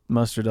I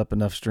mustered up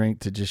enough strength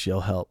to just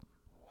yell, "Help."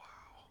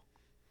 Wow.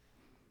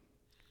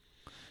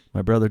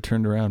 My brother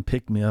turned around,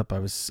 picked me up. I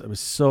was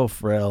so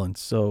frail and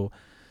so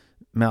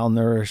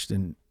malnourished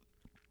and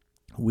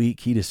weak.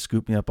 He just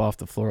scooped me up off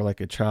the floor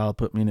like a child,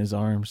 put me in his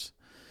arms,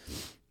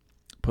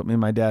 put me in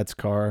my dad's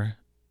car,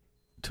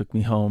 took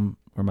me home,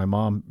 where my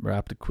mom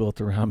wrapped a quilt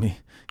around me,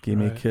 gave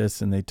me a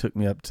kiss, and they took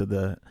me up to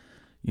the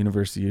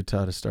University of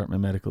Utah to start my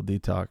medical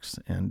detox.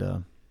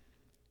 And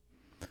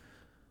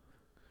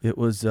it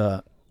was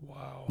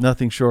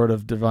nothing short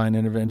of divine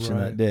intervention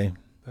that day.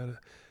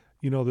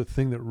 The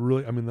thing that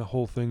really, the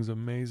whole thing's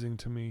amazing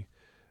to me,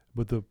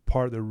 but the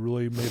part that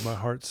really made my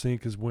heart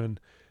sink is when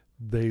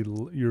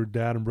your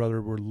dad and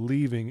brother were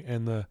leaving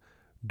and the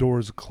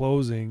doors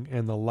closing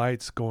and the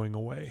lights going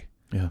away.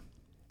 Yeah.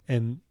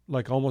 And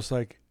almost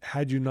like,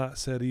 had you not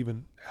said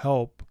even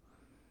help,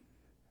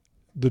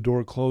 the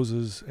door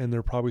closes and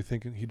they're probably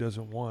thinking he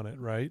doesn't want it,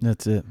 right?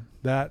 That's it.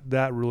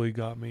 That really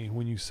got me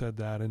when you said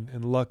that.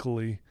 And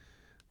luckily,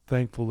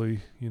 thankfully,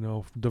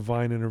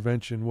 divine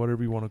intervention,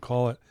 whatever you want to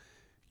call it,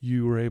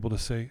 you were able to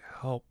say,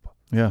 help.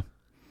 Yeah.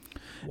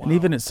 Wow. And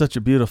even at such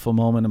a beautiful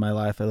moment in my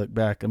life, I look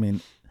back, I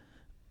mean,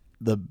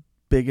 the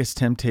biggest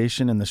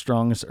temptation and the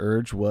strongest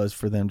urge was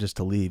for them just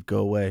to leave, go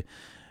away,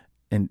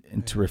 and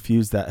to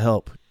refuse that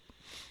help.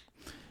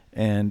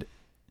 And,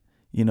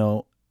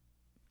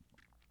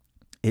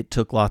 it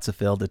took lots of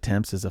failed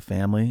attempts as a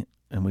family,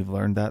 and we've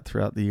learned that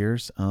throughout the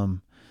years,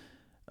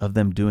 of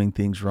them doing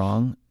things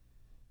wrong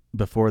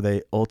before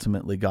they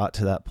ultimately got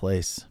to that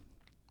place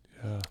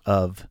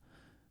of,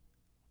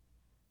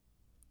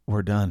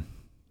 we're done.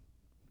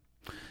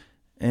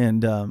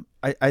 And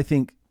I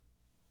think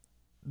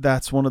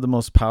that's one of the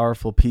most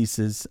powerful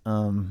pieces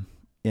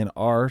in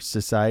our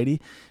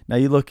society. Now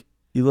you look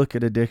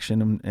at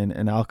addiction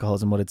and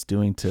alcoholism, what it's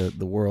doing to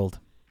the world.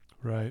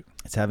 Right.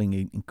 It's having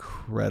an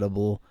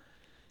incredible,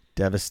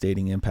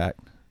 devastating impact.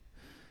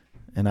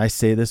 And I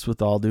say this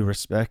with all due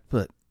respect,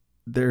 but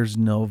there's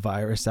no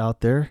virus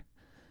out there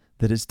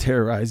that is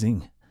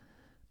terrorizing.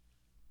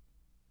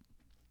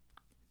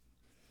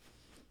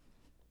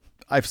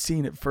 I've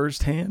seen it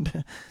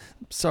firsthand.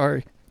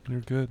 Sorry. You're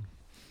good.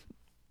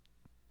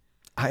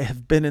 I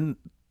have been in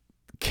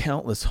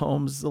countless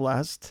homes the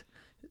last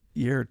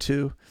year or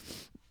two,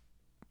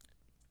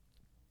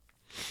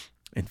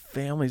 and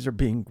families are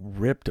being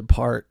ripped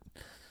apart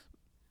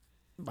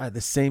by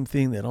the same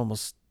thing that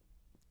almost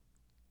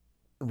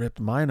ripped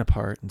mine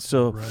apart. And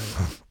so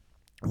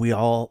we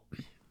all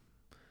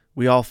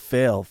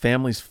fail.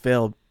 Families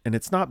fail, and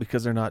it's not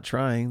because they're not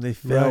trying. They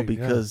fail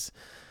because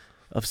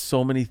of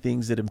so many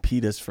things that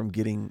impede us from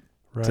getting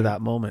to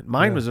that moment.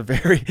 Mine was a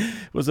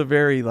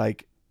very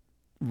like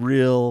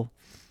real,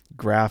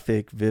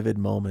 graphic, vivid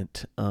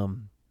moment.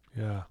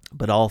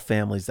 But all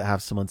families that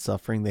have someone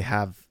suffering, they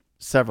have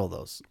several of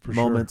those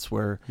moments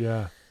where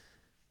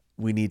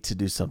we need to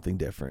do something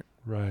different.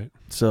 Right.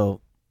 So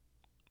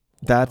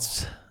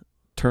that's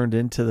turned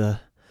into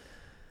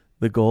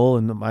the goal,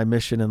 and my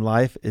mission in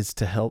life is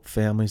to help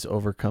families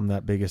overcome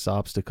that biggest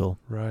obstacle.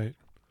 Right.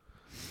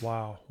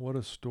 Wow. What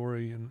a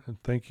story. And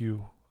thank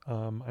you.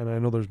 And I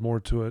know there's more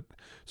to it.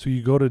 So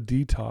you go to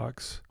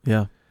detox.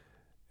 Yeah.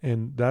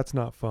 And that's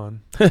not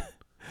fun. Yeah.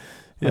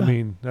 I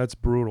mean, that's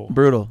brutal.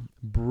 Brutal.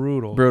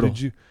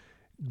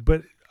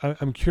 But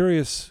I'm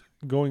curious,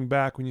 going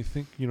back when you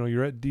think,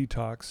 you're at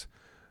detox,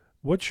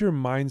 what's your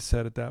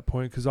mindset at that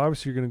point? Because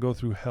obviously you're going to go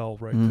through hell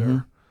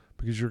there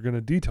because you're going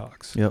to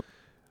detox. Yep.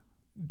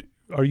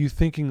 Are you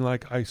thinking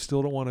like, I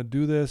still don't want to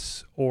do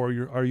this? Or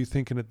are you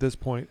thinking at this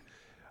point,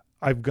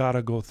 I've got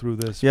to go through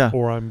this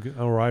or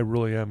I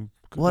really am.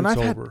 Well,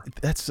 and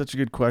that's such a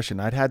good question.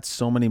 I'd had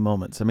so many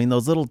moments. I mean,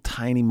 those little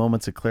tiny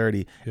moments of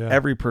clarity,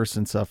 every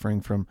person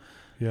suffering from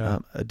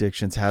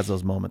addictions has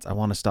those moments. I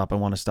want to stop. I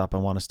want to stop. I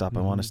want to stop.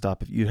 I want to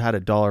stop. If you had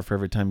 $1 for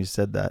every time you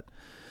said that,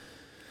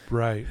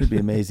 right, it'd be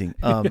amazing.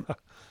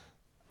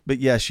 But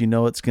yes,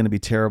 it's going to be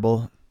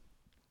terrible.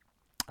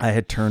 I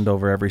had turned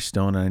over every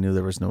stone, and I knew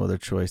there was no other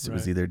choice. It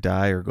was either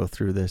die or go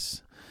through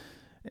this.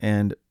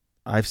 And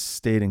I've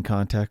stayed in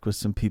contact with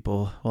some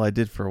people. Well, I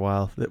did for a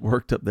while that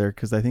worked up there,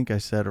 because I think I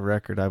set a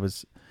record. I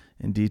was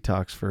in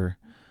detox for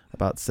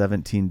about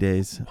 17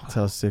 days. Wow. That's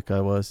how sick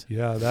I was.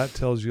 Yeah, that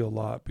tells you a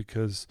lot,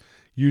 because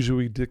usually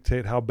we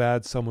dictate how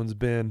bad someone's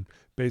been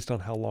based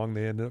on how long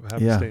they ended up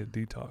having to stay in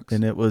detox.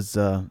 And it was,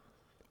 I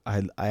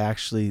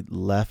actually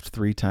left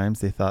 3 times.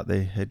 They thought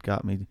they had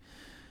got me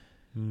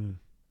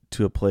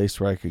to a place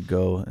where I could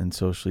go and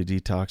socially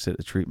detox at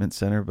a treatment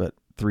center, but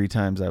 3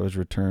 times I was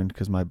returned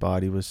because my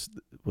body was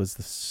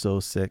so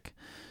sick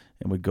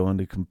and would go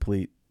into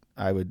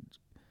I would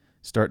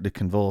start to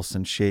convulse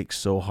and shake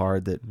so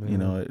hard that,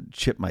 it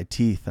chipped my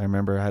teeth. I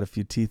remember I had a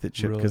few teeth that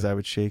chipped because I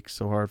would shake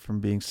so hard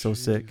from being so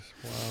sick.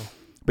 Wow.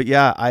 But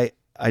yeah,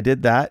 I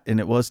did that, and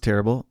it was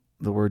terrible.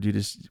 The word you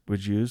just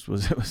used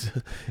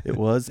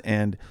was.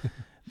 And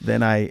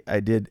then I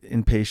did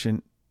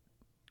inpatient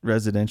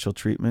residential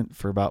treatment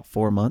for about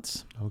 4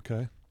 months.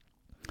 Okay.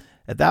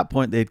 At that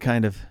point, they'd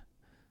kind of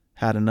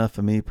had enough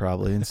of me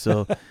probably. And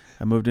so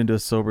I moved into a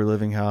sober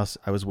living house.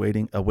 I was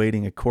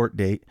awaiting a court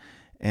date,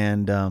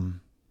 and I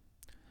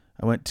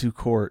went to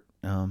court.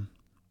 And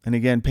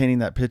again, painting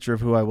that picture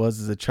of who I was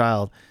as a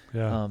child,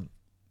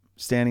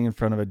 standing in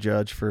front of a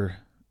judge for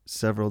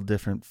several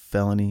different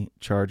felony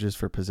charges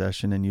for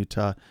possession in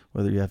Utah,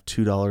 whether you have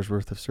 $2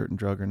 worth of certain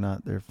drug or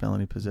not, they're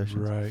felony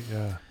possessions. Right.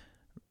 Yeah.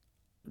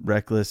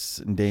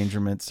 Reckless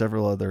endangerment,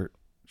 several other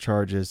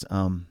charges.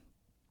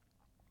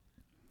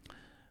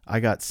 I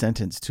got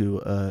sentenced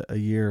to a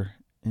year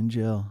in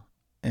jail,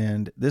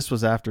 and this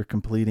was after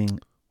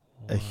completing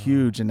a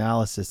huge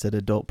analysis at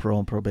adult parole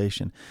and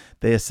probation.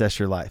 They assess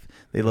your life.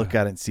 They look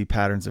at it and see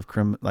patterns of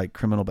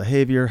criminal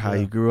behavior, how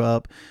you grew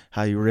up,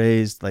 how you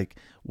raised, like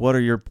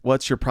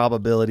what's your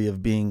probability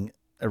of being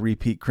a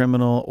repeat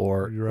criminal,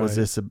 or was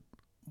this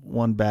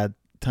one bad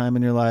time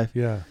in your life?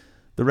 Yeah.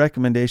 The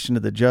recommendation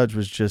to the judge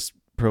was just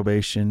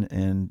probation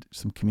and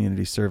some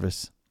community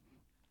service.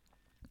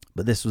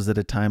 But this was at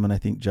a time when I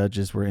think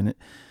judges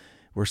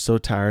were so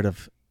tired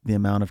of the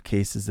amount of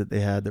cases that they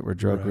had that were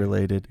drug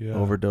related,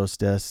 overdose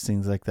deaths,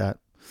 things like that,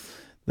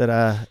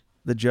 that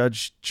the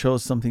judge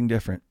chose something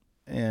different.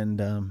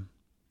 And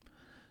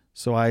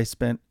so I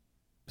spent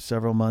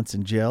several months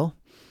in jail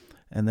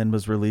and then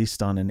was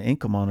released on an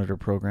ankle monitor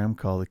program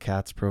called the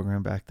CATS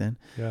program back then.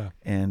 Yeah.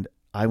 And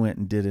I went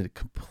and did a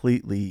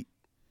completely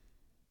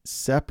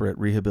separate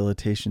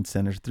rehabilitation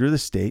center through the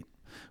state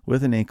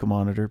with an ankle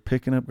monitor,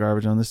 picking up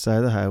garbage on the side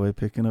of the highway,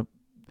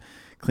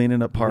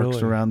 cleaning up parks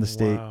around the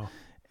state. Wow.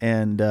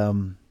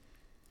 And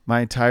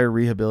my entire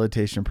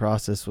rehabilitation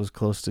process was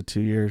close to 2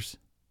 years.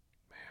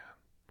 Man,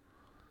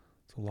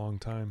 it's a long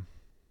time.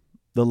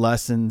 The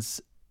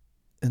lessons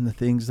and the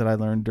things that I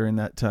learned during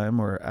that time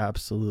were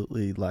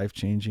absolutely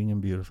life-changing and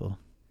beautiful.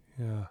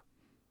 Yeah.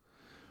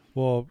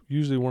 Well,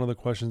 usually one of the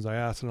questions I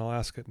ask, and I'll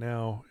ask it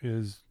now,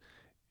 is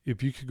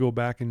if you could go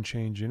back and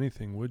change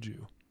anything, would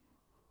you?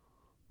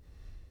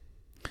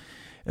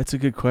 That's a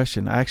good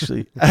question. I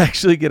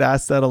actually get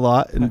asked that a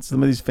lot in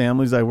some of these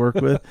families I work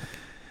with.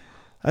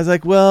 I was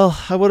like, well,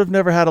 I would have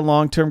never had a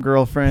long-term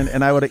girlfriend,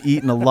 and I would have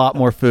eaten a lot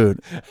more food.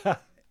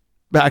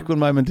 Back when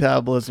my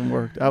metabolism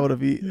worked, I would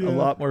have eaten a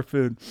lot more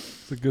food.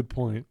 It's a good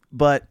point.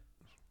 But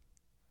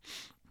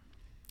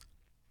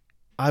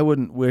I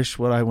wouldn't wish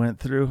what I went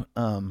through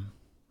on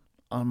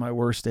my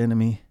worst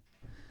enemy.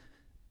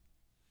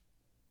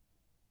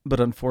 But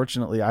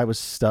unfortunately, I was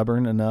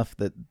stubborn enough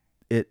that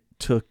it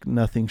took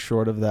nothing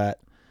short of that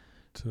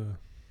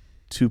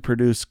to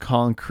produce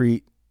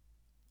concrete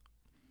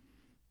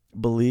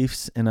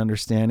beliefs and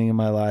understanding in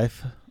my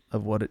life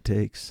of what it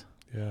takes.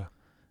 Yeah.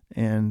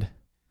 And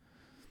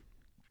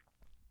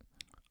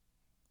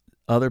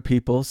other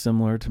people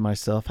similar to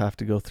myself have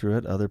to go through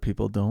it. Other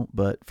people don't.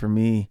 But for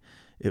me,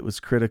 it was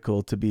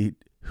critical to be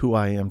who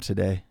I am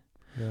today.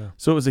 Yeah.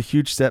 So it was a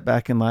huge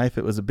setback in life.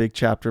 It was a big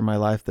chapter in my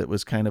life that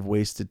was kind of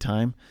wasted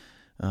time.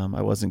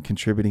 I wasn't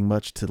contributing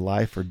much to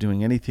life or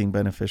doing anything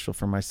beneficial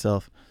for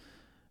myself.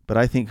 But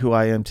I think who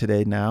I am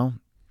today now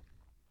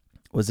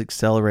was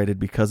accelerated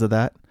because of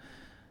that,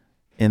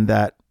 in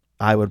that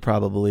I would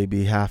probably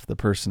be half the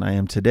person I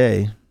am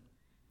today,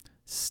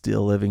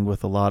 still living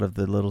with a lot of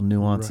the little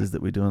nuances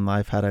that we do in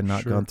life had I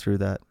not gone through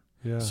that.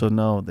 Yeah. So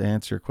no, to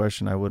answer your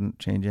question, I wouldn't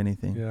change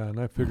anything. Yeah, and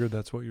I figured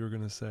that's what you were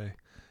going to say.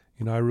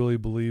 You know, I really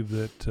believe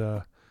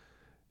that,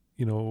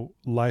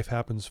 life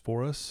happens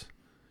for us.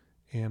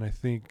 And I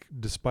think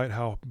despite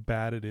how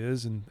bad it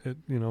is and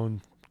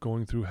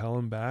going through hell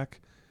and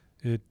back,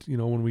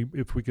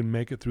 if we can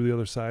make it through the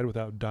other side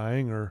without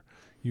dying, or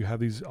you have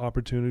these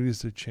opportunities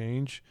to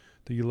change,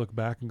 that you look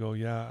back and go,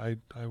 yeah,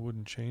 I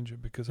wouldn't change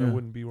it because I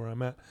wouldn't be where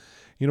I'm at.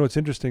 You know, what's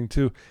interesting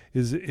too,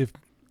 is if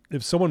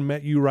someone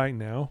met you right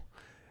now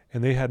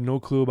and they had no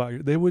clue about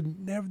you, they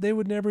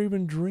would never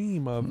even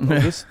dream of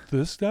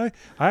this guy.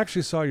 I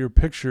actually saw your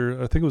picture.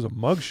 I think it was a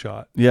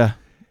mugshot. Yeah.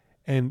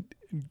 And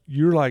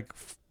you're like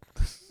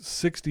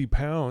 60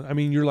 pounds. I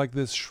mean, you're like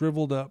this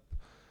shriveled up.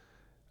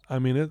 I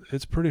mean,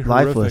 it's pretty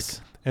horrific.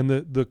 Lifeless. And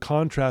the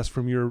contrast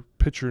from your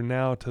picture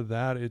now to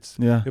that,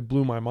 it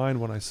blew my mind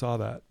when I saw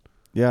that.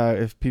 Yeah,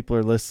 if people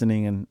are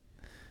listening, and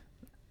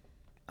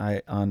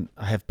I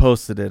have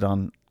posted it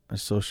on our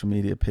social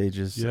media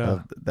pages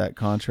of that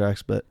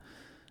contrast, but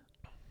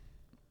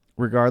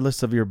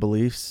regardless of your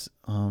beliefs,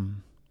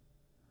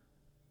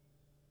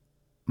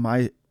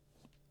 my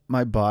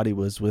body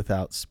was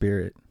without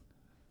spirit.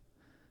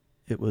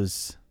 It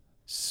was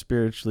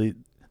spiritually,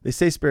 they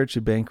say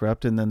spiritually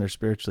bankrupt, and then they're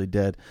spiritually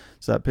dead.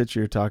 So that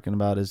picture you're talking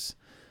about is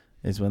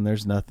when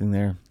there's nothing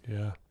there.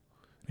 Yeah.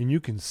 And you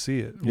can see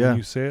it. When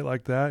you say it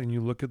like that and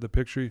you look at the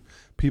picture,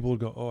 people will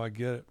go, oh, I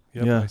get it.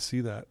 Yep, I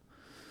see that.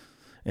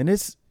 And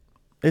it's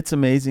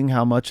amazing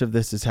how much of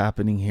this is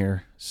happening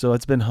here. So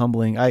it's been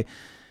humbling.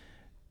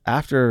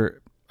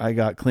 After I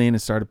got clean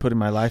and started putting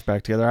my life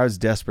back together, I was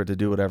desperate to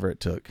do whatever it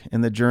took.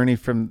 And the journey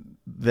from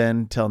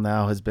then till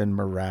now has been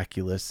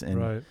miraculous.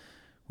 And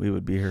we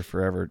would be here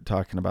forever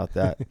talking about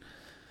that.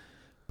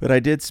 But I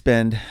did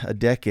spend a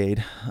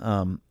decade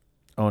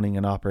owning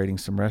and operating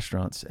some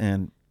restaurants.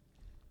 And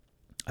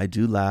I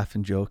do laugh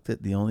and joke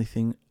that the only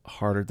thing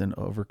harder than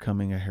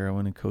overcoming a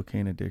heroin and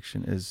cocaine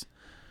addiction is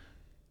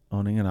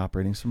owning and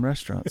operating some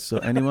restaurants. So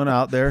anyone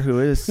out there who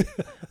is,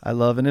 I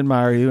love and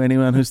admire you.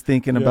 Anyone who's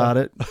thinking about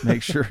it,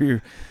 make sure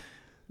you're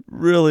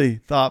really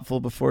thoughtful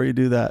before you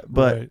do that.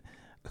 But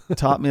it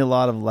taught me a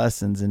lot of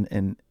lessons.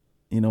 And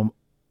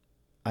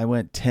I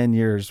went 10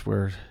 years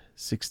where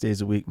 6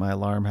 days a week, my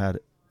alarm had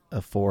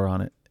a 4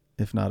 on it,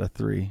 if not a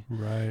 3,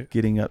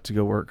 getting up to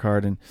go work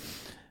hard. And,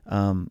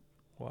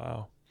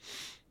 wow,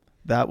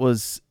 that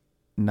was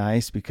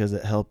nice because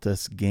it helped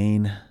us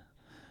gain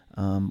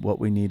what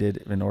we needed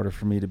in order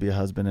for me to be a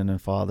husband and a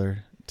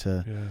father,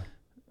 to,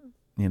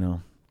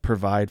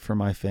 provide for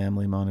my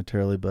family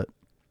monetarily. But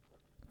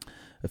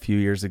a few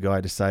years ago,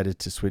 I decided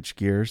to switch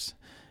gears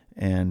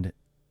and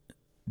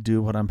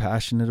do what I'm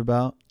passionate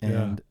about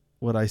and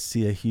what I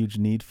see a huge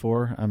need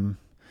for. I'm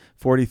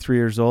 43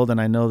 years old, and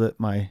I know that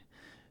my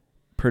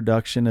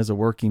production as a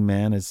working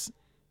man is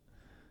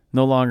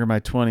no longer my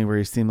 20 where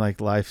you seem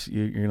like life,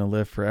 you're going to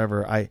live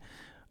forever.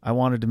 I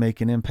wanted to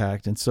make an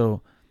impact. And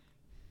so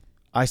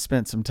I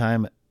spent some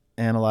time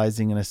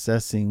analyzing and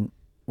assessing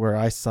where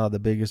I saw the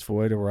biggest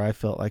void or where I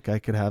felt like I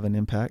could have an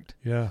impact.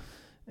 Yeah.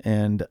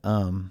 And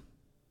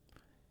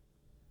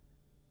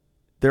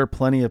there are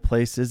plenty of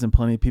places and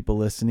plenty of people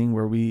listening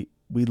where we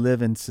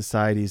live in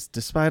societies,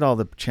 despite all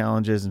the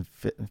challenges and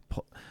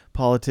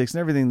politics and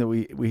everything that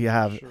we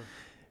have. Sure.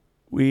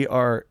 We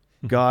are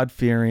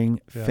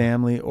God-fearing, Yeah.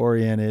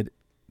 family-oriented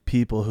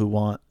people who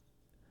want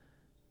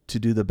to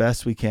do the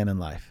best we can in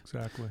life.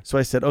 Exactly. So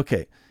I said,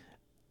 okay,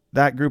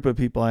 that group of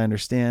people I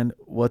understand.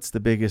 What's the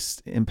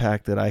biggest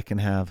impact that I can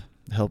have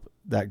help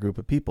that group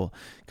of people?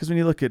 Because when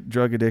you look at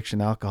drug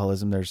addiction,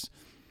 alcoholism, there's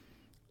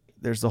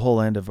the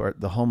whole end of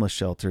the homeless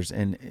shelters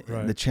and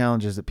Right. the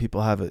challenges that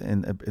people have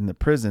in the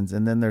prisons.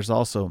 And then there's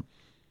also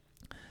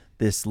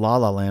this la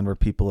land where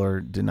people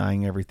are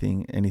denying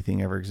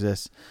anything ever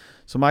exists.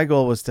 So my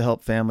goal was to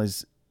help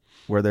families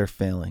where they're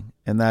failing.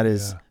 And that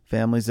is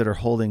families that are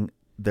holding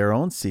their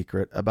own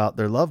secret about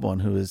their loved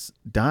one who is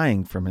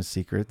dying from his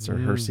secrets or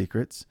her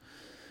secrets,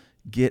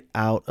 get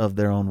out of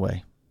their own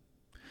way.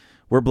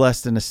 We're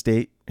blessed in a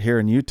state here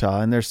in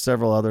Utah, and there's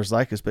several others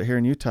like us, but here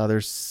in Utah,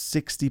 there's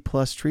 60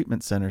 plus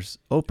treatment centers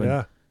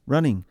open,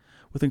 running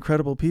with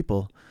incredible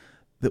people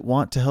that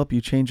want to help you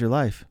change your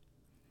life.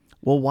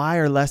 Well, why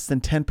are less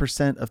than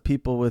 10% of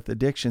people with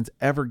addictions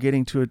ever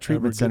getting to a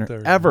treatment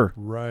center? Ever.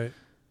 Right.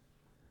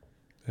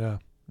 Yeah.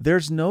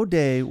 There's no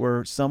day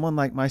where someone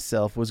like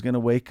myself was going to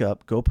wake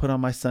up, go put on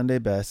my Sunday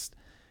best,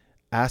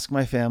 ask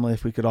my family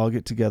if we could all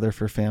get together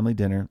for family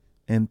dinner,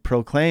 and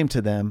proclaim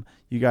to them,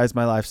 you guys,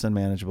 my life's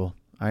unmanageable.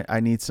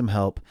 I need some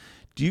help.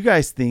 Do you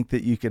guys think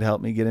that you could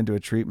help me get into a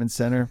treatment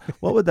center?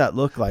 What would that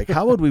look like?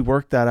 How would we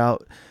work that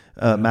out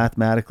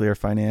mathematically or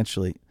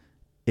financially?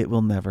 It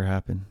will never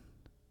happen.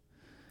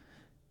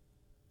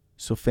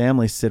 So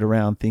families sit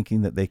around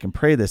thinking that they can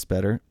pray this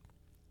better.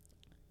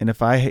 And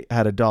if I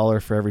had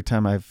 $1 for every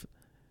time I've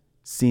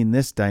seen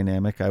this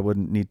dynamic, I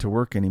wouldn't need to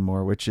work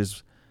anymore, which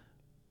is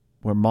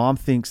where mom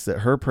thinks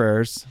that her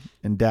prayers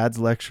and dad's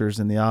lectures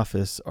in the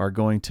office are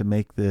going to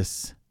make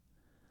this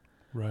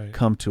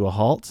come to a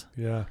halt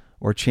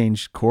or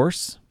change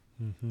course.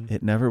 Mm-hmm.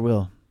 It never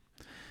will.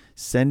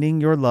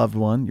 Sending your loved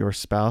one, your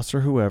spouse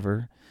or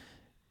whoever,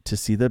 to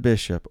see the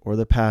bishop or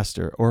the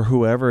pastor or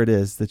whoever it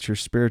is that's your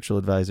spiritual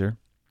advisor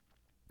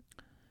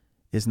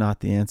is not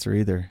the answer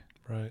either.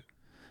 Right.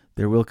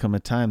 There will come a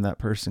time that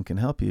person can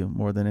help you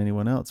more than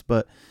anyone else,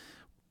 but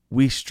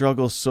we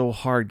struggle so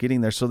hard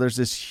getting there. So there's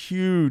this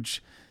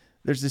huge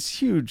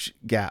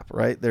gap,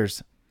 right?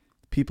 There's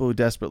people who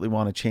desperately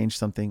want to change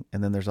something,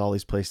 and then there's all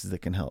these places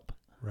that can help.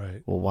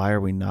 Right. Well, why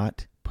are we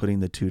not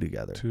putting the two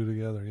together?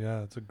 Yeah,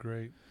 that's a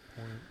great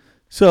point.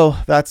 So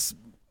that's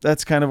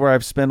kind of where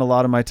I've spent a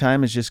lot of my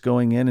time, is just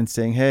going in and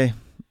saying, hey,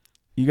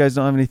 you guys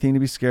don't have anything to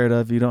be scared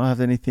of. You don't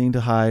have anything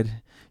to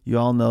hide. You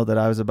all know that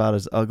I was about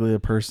as ugly a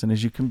person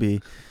as you can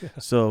be. Yeah.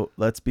 So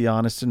let's be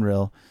honest and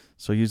real.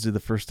 So usually the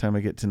first time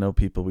I get to know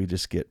people, we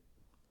just get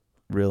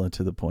real and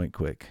to the point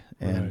quick.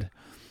 And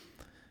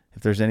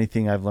if there's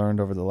anything I've learned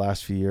over the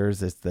last few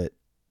years, it's that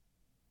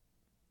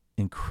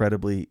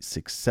incredibly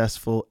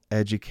successful,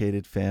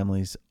 educated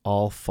families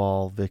all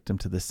fall victim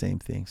to the same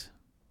things.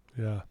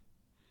 Yeah.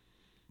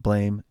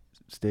 Blame,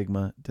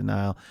 stigma,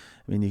 denial.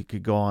 I mean, you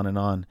could go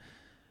on,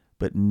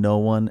 but no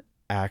one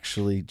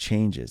actually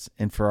changes.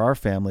 And for our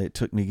family, it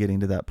took me getting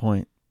to that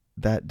point,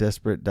 that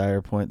desperate,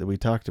 dire point that we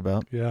talked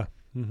about. Yeah.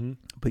 Mm-hmm.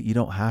 But you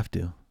don't have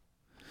to.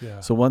 Yeah.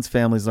 So once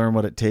families learn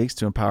what it takes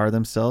to empower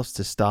themselves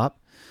to stop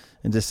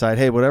and decide,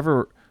 hey,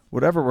 whatever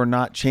we're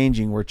not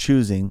changing, we're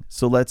choosing.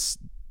 So let's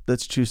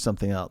choose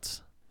something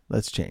else.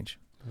 Let's change.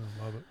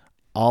 I love it.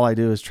 All I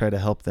do is try to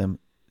help them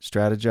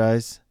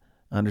strategize,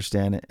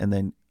 understand it, and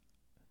then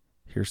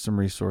here's some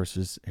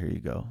resources. Here you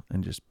go.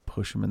 And just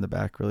push them in the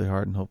back really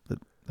hard and hope that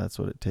that's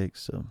what it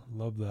takes. So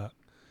love that.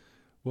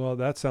 Well,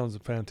 that sounds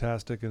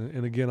fantastic.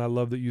 And again, I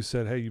love that you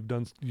said, hey,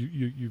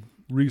 you've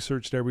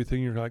researched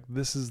everything. You're like,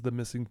 this is the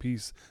missing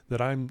piece that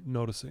I'm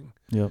noticing.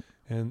 Yep.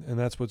 And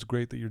that's what's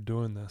great that you're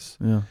doing this.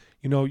 Yeah.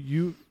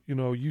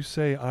 You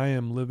say I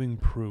am living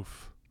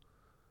proof.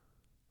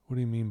 What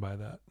do you mean by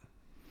that?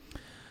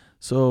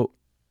 So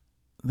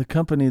the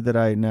company that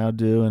I now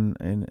do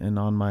and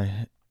on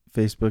my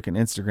Facebook and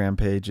Instagram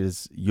page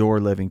is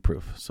Your Living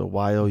Proof. So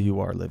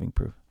YOUR Living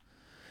Proof.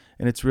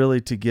 And it's really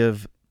to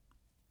give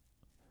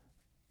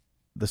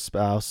the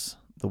spouse,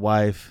 the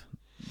wife,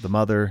 the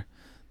mother,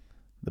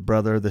 the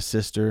brother, the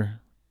sister,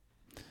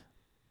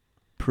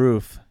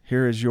 proof.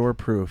 Here is your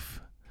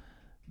proof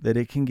that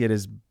it can get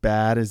as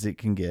bad as it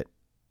can get.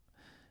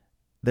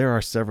 There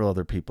are several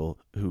other people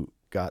who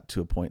got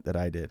to a point that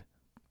I did.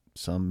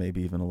 Some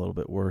maybe even a little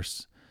bit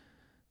worse.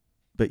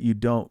 But you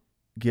don't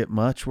get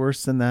much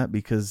worse than that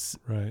because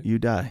you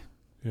die.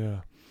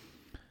 Yeah.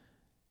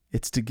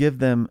 It's to give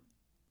them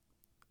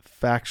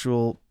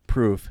factual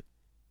proof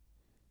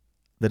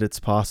that it's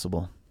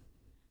possible.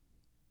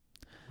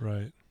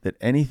 Right. that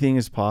anything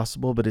is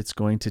possible, but it's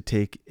going to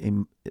take a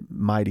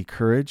mighty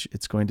courage.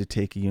 It's going to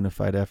take a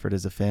unified effort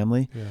as a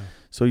family. Yeah.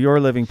 So your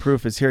living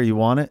proof is here. You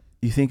want it?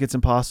 You think it's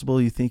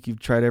impossible? You think you've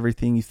tried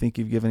everything? You think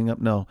you've given up?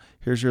 No.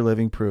 Here's your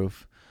living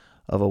proof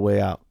of a way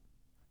out.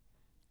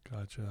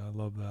 Gotcha. I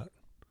love that.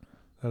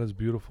 That is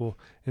beautiful.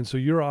 And so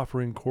you're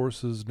offering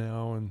courses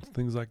now and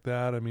things like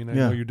that. I mean, I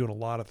know you're doing a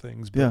lot of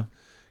things, but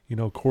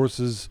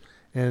courses.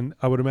 And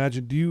I would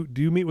imagine, do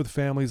you meet with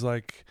families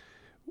like,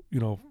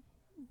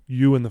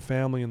 you and the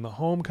family in the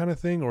home kind of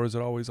thing, or is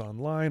it always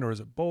online, or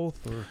is it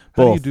both, or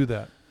how do you do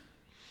that?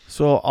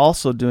 So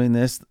also doing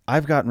this,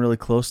 I've gotten really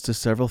close to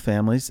several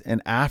families,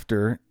 and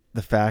after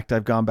the fact,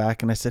 I've gone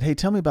back and I said, hey,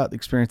 tell me about the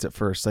experience at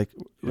first. Like,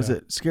 was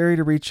it scary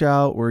to reach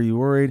out? Were you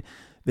worried?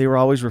 They were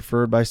always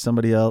referred by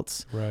somebody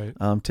else. Right.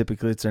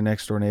 Typically it's their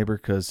next door neighbor,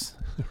 because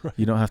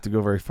you don't have to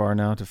go very far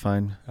now to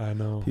find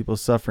people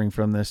suffering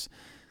from this.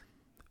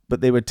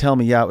 But they would tell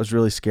me, it was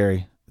really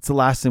scary. It's the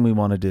last thing we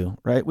want to do,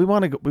 right? We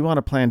want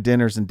to plan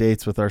dinners and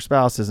dates with our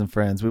spouses and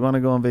friends. We want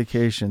to go on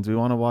vacations. We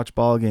want to watch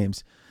ball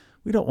games.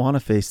 We don't want to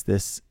face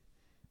this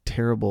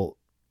terrible,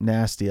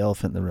 nasty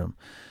elephant in the room.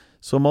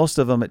 So most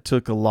of them, it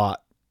took a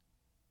lot.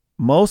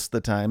 Most of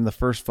the time, the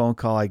first phone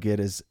call I get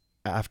is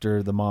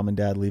after the mom and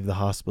dad leave the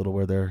hospital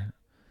where their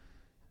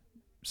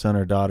son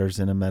or daughter's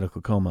in a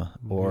medical coma,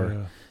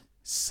 or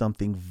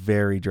something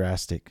very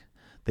drastic.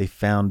 They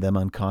found them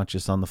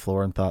unconscious on the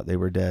floor and thought they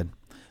were dead.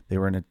 They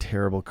were in a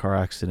terrible car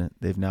accident.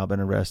 They've now been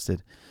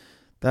arrested.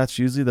 That's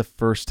usually the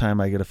first time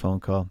I get a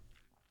phone call.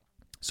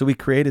 So we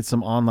created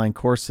some online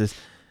courses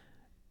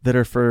that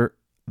are for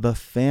the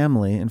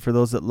family and for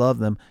those that love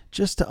them,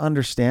 just to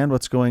understand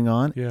what's going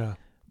on. Yeah.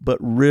 But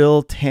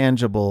real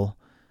tangible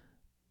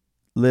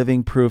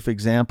living proof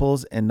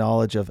examples and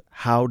knowledge of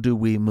how do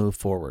we move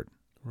forward.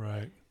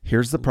 Right.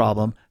 Here's the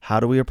problem.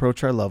 How do we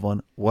approach our loved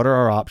one? What are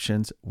our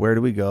options? Where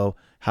do we go?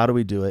 How do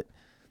we do it?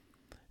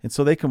 And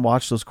so they can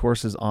watch those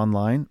courses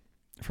online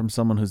from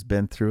someone who's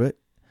been through it.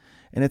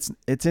 And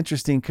it's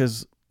interesting,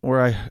 because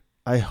where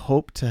I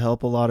hope to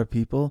help a lot of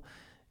people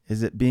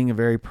is it being a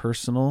very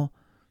personal,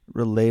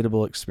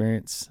 relatable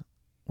experience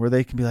where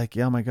they can be like,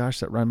 yeah, my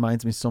gosh, that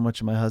reminds me so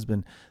much of my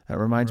husband. That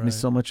reminds me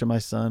so much of my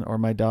son or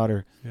my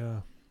daughter.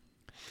 Yeah.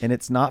 And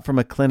it's not from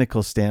a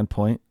clinical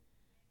standpoint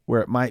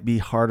where it might be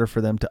harder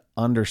for them to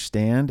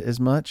understand as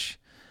much.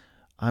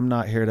 I'm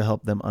not here to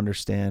help them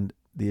understand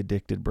the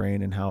addicted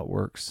brain and how it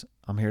works.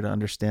 I'm here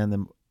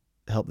to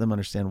help them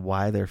understand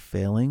why they're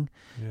failing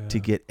to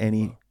get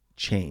any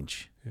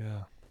change.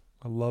 Yeah.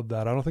 I love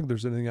that. I don't think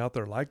there's anything out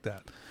there like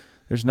that.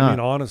 There's not. I mean,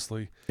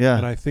 honestly. Yeah.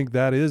 And I think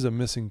that is a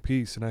missing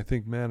piece. And I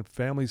think, man,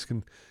 families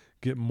can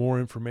get more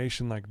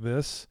information like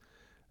this.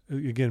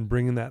 Again,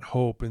 bringing that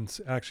hope and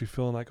actually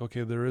feeling like,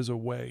 okay, there is a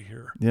way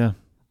here. Yeah.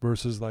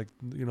 Versus like,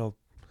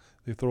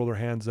 they throw their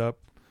hands up.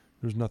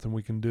 There's nothing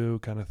we can do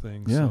kind of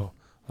thing. Yeah. So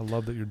I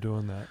love that you're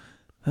doing that.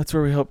 That's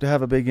where we hope to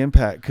have a big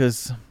impact,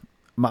 because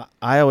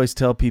I always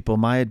tell people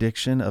my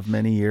addiction of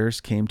many years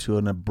came to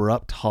an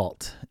abrupt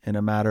halt in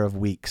a matter of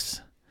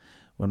weeks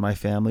when my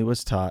family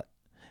was taught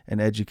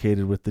and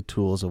educated with the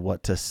tools of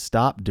what to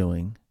stop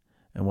doing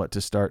and what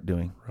to start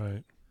doing.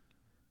 Right.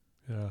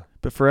 Yeah.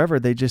 But forever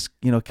they just,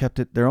 kept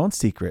it their own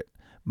secret.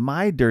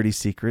 My dirty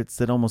secrets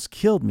that almost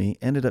killed me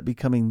ended up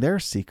becoming their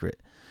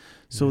secret.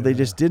 So they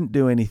just didn't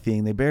do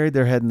anything. They buried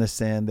their head in the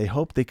sand. They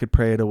hoped they could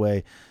pray it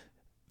away.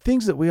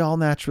 Things that we all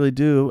naturally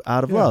do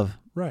out of love.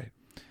 Right.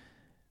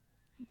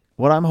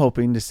 What I'm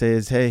hoping to say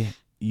is, hey,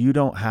 you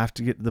don't have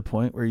to get to the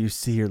point where you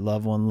see your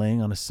loved one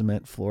laying on a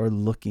cement floor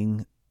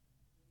looking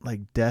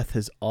like death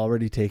has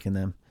already taken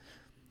them.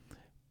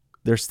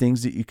 There's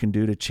things that you can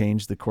do to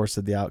change the course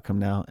of the outcome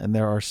now. And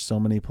there are so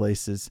many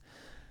places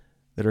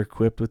that are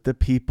equipped with the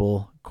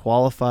people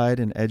qualified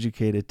and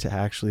educated to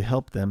actually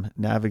help them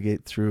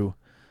navigate through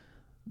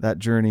that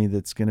journey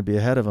that's going to be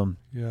ahead of them.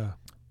 Yeah.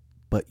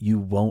 But you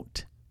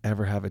won't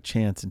ever have a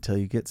chance until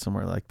you get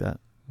somewhere like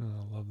that. Oh,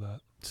 I love that.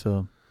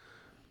 So,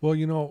 well,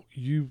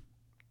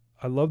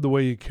 I love the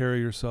way you carry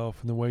yourself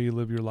and the way you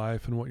live your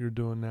life and what you're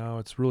doing now.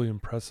 It's really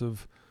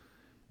impressive.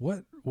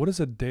 What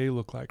does a day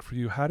look like for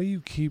you? How do you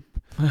keep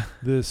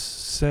this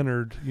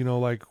centered,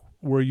 like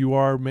where you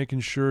are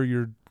making sure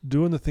you're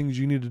doing the things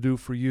you need to do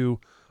for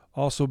you,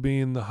 also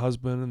being the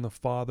husband and the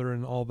father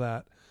and all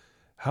that?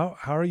 How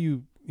are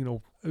you,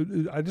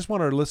 I just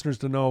want our listeners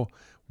to know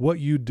what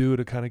you do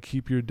to kind of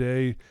keep your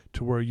day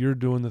to where you're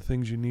doing the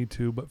things you need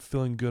to, but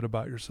feeling good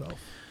about yourself.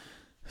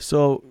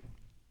 So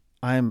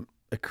I'm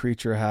a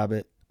creature of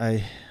habit.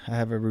 I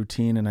have a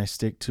routine and I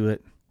stick to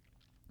it.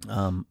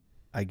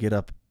 I get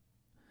up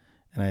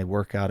and I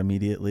work out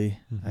immediately.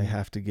 Mm-hmm. I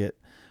have to get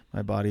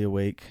my body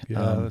awake.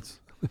 Yeah,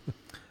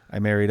 I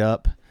married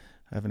up.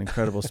 I have an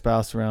incredible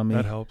spouse around me.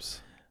 That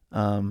helps.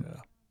 But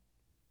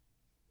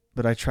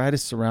I try to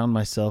surround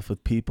myself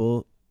with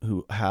people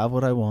who have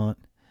what I want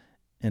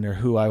and are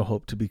who I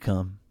hope to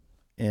become.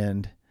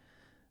 And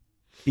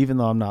even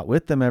though I'm not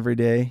with them every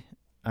day,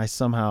 I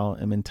somehow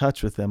am in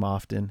touch with them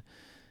often,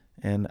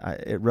 and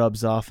it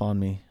rubs off on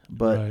me.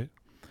 But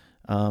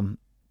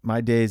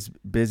my day's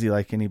busy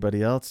like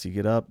anybody else. You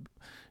get up,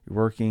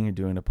 you're working, you're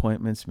doing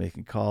appointments,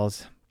 making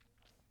calls,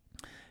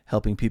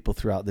 helping people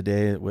throughout the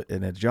day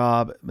in a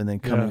job, and then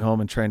coming home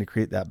and trying to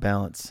create that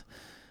balance.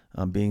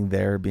 Being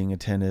there, being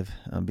attentive,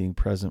 being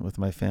present with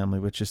my family,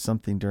 which is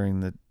something during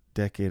the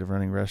decade of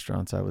running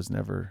restaurants I was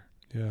never,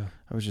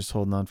 I was just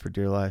holding on for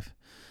dear life.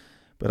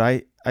 But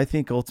I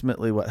think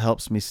ultimately what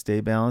helps me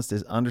stay balanced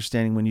is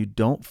understanding when you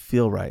don't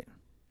feel right,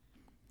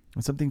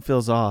 when something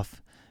feels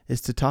off,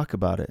 is to talk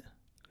about it.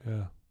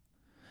 Yeah.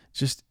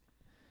 Just,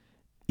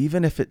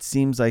 even if it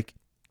seems like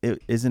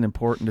it isn't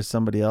important to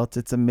somebody else,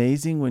 it's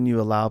amazing when you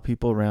allow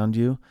people around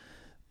you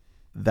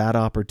that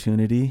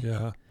opportunity.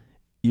 Yeah.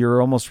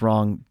 You're almost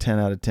wrong 10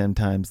 out of 10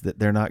 times that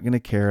they're not going to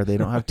care. They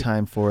don't have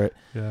time for it.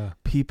 Yeah.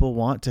 People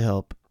want to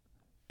help.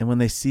 And when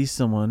they see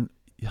someone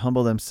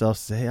humble themselves,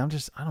 say, hey,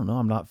 I don't know.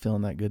 I'm not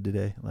feeling that good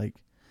today. Like,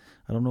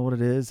 I don't know what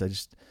it is.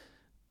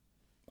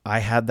 I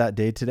had that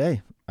day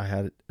today. I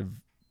had a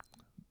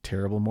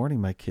terrible morning.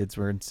 My kids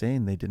were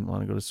insane. They didn't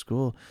want to go to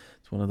school.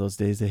 It's one of those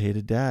days they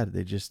hated dad.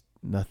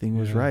 Nothing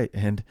was right.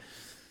 And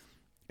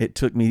it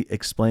took me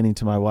explaining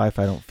to my wife,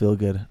 I don't feel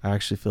good. I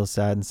actually feel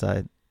sad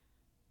inside.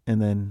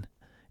 And then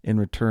in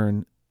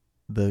return,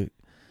 the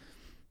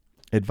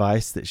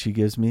advice that she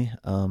gives me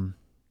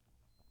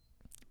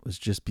was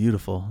just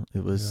beautiful.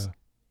 It was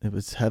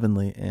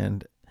heavenly,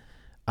 and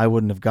I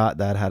wouldn't have got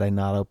that had I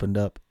not opened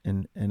up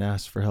and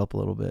asked for help a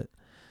little bit.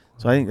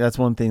 So I think that's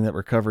one thing that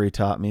recovery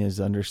taught me, is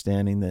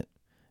understanding that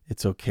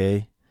it's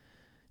okay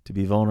to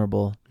be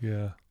vulnerable.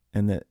 Yeah.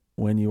 And that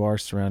when you are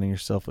surrounding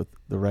yourself with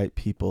the right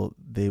people,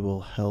 they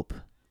will help,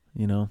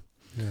 Yeah.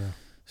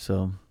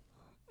 So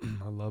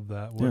I love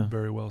that.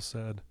 Very well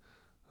said.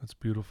 That's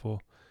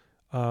beautiful.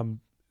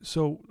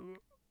 So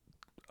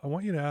I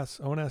want to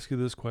ask you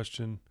this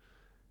question.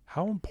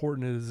 How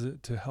important is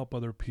it to help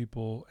other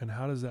people, and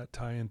how does that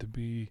tie into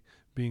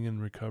being in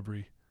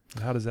recovery?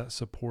 And how does that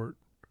support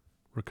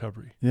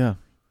recovery? Yeah.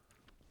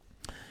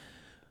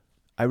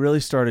 I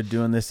really started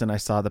doing this, and I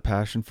saw the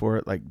passion for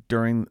it. Like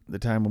during the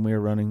time when we were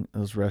running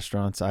those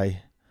restaurants,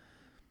 I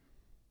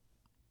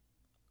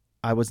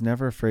was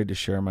never afraid to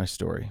share my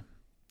story.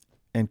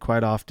 And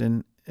quite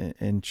often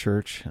in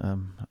church,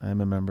 I'm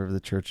a member of the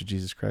Church of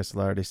Jesus Christ of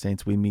Latter-day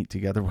Saints. We meet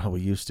together. Well,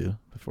 we used to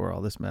before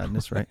all this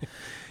madness, right?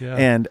 Yeah.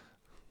 And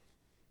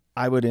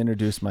I would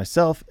introduce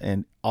myself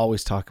and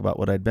always talk about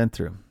what I'd been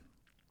through.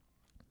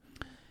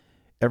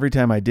 Every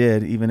time I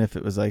did, even if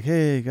it was like,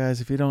 hey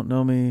guys, if you don't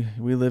know me,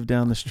 we live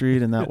down the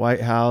street in that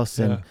white house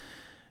and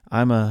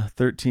I'm a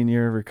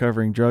 13-year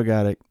recovering drug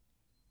addict.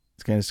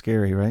 It's kind of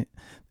scary, right?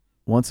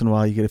 Once in a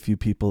while you get a few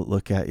people that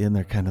look at you and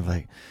they're kind of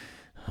like,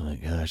 oh my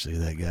gosh, look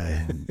at that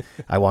guy. And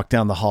I walk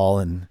down the hall,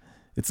 and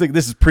it's like,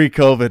 this is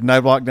pre-COVID, and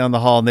I'd walk down the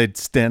hall and they'd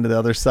stand to the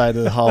other side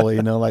of the hallway,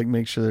 like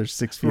make sure they're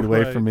 6 feet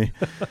away from me.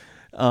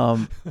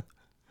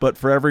 But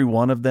for every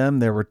one of them,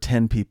 there were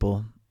 10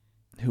 people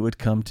who would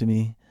come to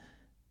me,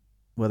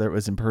 whether it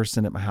was in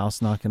person at my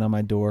house, knocking on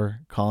my door,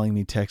 calling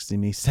me, texting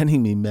me,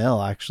 sending me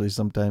mail actually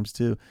sometimes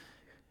too.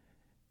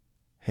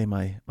 Hey,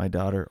 my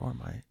daughter or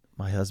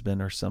my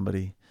husband or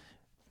somebody,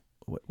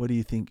 what do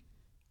you think?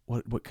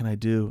 What can I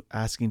do?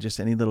 Asking just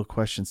any little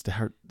questions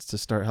to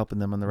start helping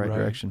them in the right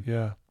direction.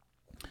 Yeah.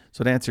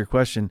 So to answer your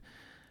question,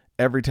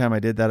 every time I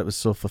did that, it was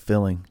so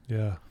fulfilling.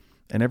 Yeah.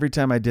 And every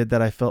time I did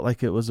that, I felt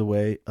like it was a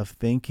way of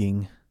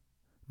thanking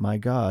my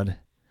God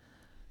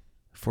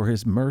for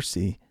his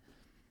mercy.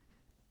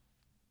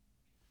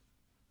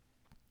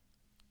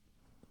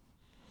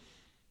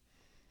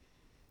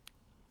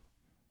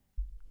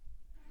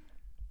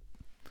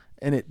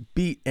 And it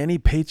beat any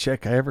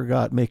paycheck I ever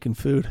got making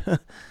food.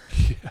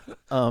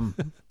 And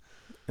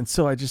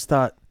so I just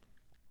thought,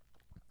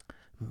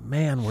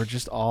 man, we're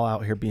just all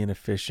out here being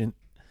efficient,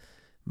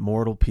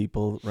 mortal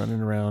people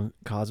running around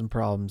causing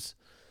problems.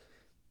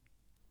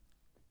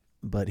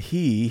 But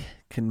he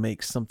can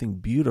make something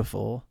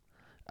beautiful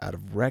out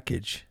of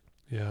wreckage.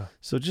 Yeah.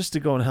 So just to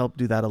go and help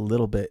do that a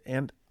little bit.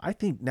 And I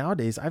think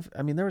nowadays,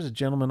 there was a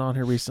gentleman on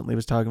here recently who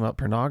was talking about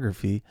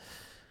pornography.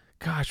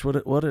 Gosh,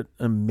 what an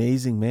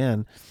amazing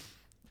man.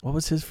 What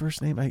was his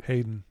first name?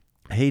 Hayden.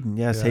 Hayden.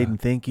 Yes. Yeah. Hayden.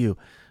 Thank you.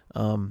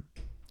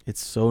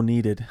 It's so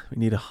needed. We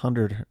need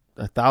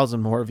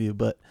 1,000 more of you,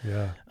 but,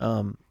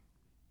 to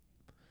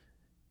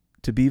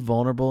be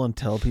vulnerable and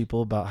tell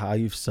people about how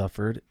you've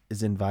suffered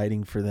is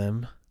inviting for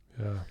them.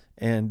 Yeah.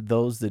 And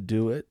those that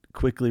do it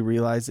quickly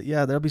realize that,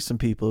 there'll be some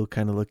people who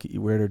kind of look at you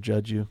weird or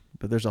judge you,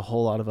 but there's a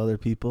whole lot of other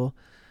people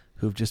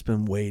who've just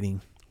been waiting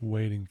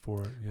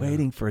for it. Yeah.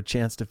 Waiting for a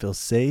chance to feel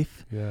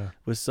safe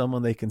with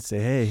someone they can say,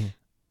 hey,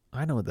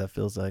 I know what that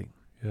feels like.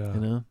 Yeah.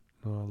 No,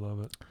 I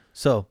love it.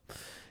 So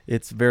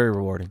it's very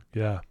rewarding.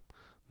 Yeah.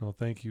 No,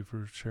 thank you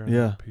for sharing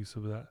that piece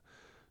of that.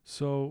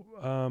 So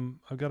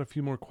I've got a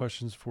few more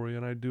questions for you,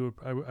 and I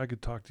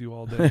could talk to you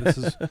all day.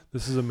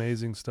 This is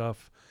amazing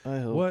stuff. I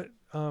hope.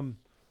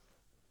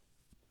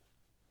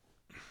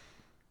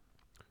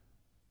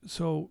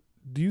 So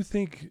do you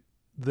think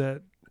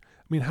that,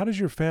 how does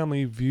your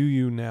family view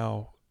you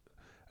now?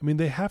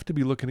 They have to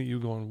be looking at you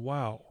going,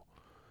 wow,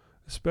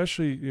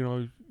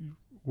 especially,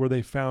 where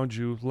they found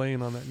you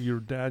laying on that, your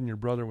dad and your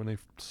brother, when they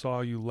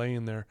saw you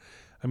laying there,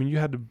 I mean, you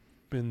had to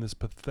been this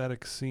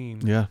pathetic scene.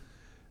 Yeah.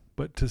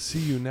 But to see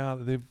you now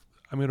that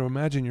I mean, to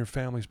imagine your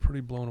family's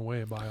pretty blown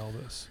away by all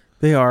this.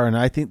 They are. And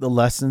I think the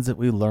lessons that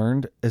we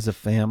learned as a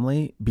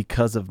family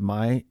because of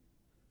my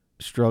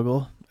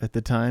struggle at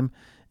the time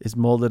is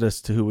molded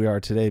us to who we are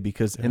today,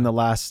 because in the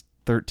last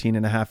 13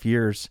 and a half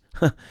years,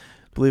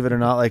 believe it or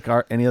not, like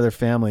any other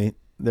family,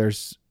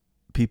 there's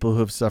people who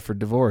have suffered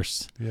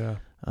divorce. Yeah.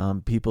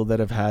 People that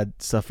have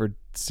suffered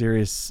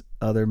serious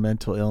other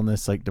mental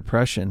illness like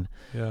depression.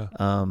 Yeah.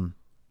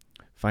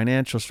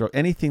 Financial struggle,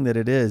 anything that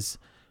it is.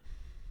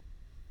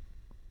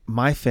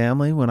 My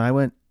family,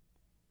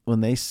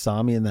 when they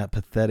saw me in that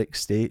pathetic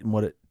state and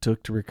what it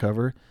took to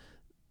recover,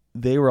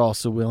 they were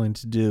also willing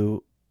to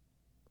do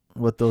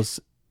what those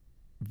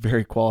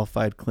very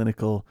qualified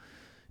clinical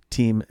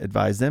team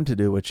advised them to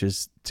do, which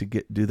is to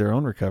do their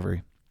own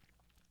recovery.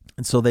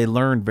 And so they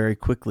learned very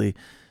quickly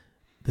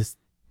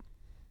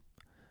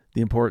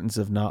the importance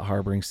of not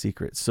harboring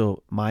secrets.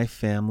 So my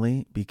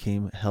family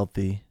became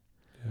healthy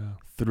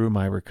through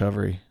my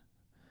recovery.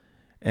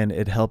 And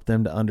it helped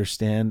them to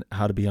understand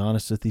how to be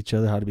honest with each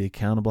other, how to be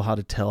accountable, how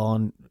to tell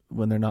on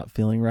when they're not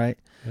feeling right.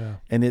 Yeah.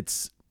 And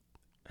it's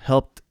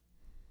helped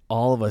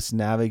all of us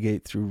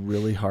navigate through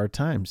really hard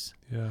times.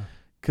 Yeah.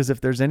 Because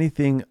if there's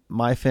anything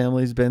my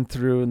family's been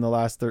through in the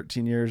last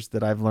 13 years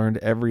that I've learned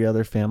every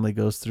other family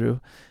goes through,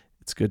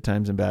 it's good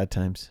times and bad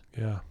times.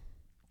 Yeah.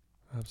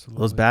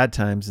 Absolutely. Those bad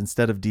times,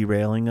 instead of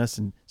derailing us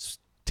and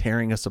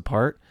tearing us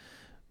apart,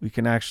 we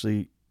can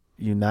actually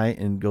unite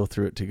and go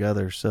through it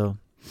together. So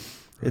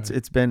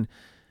it's been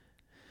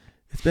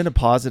a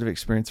positive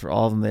experience for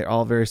all of them. They're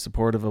all very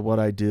supportive of what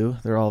I do.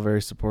 They're all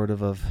very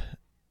supportive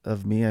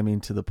of me. I mean,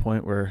 to the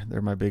point where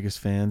they're my biggest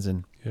fans.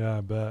 And yeah,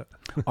 I bet.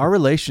 Our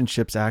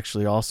relationships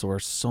actually also are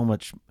so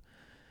much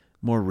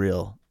more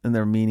real and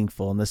they're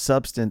meaningful. And the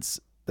substance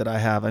that I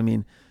have, I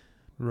mean,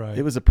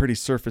 it was a pretty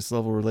surface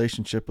level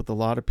relationship with a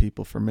lot of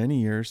people for many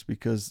years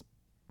because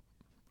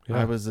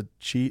I was a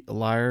cheat, a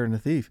liar, and a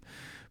thief.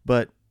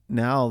 But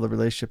now the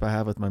relationship I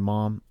have with my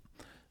mom,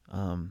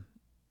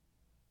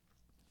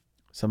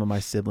 some of my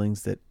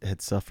siblings that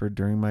had suffered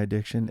during my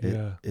addiction,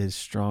 it is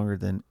stronger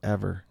than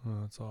ever.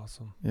 Oh, that's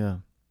awesome. Yeah.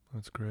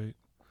 That's great.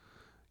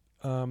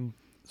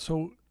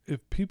 So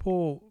if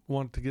people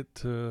want to get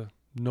to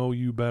know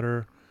you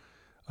better,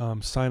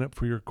 sign up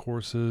for your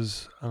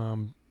courses,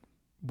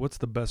 what's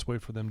the best way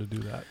for them to do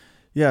that?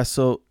 Yeah.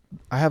 So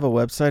I have a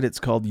website. It's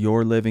called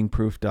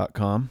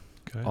yourlivingproof.com.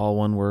 Okay. All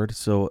one word.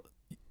 So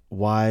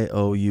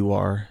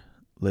YOUR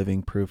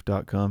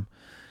livingproof.com.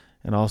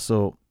 And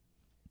also,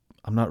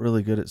 I'm not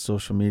really good at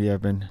social media.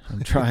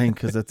 I'm trying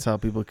because that's how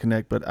people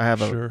connect, but I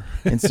have a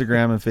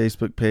Instagram and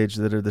Facebook page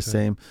that are the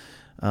same,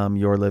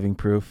 Your Living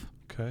Proof.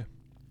 Okay.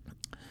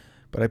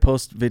 But I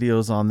post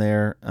videos on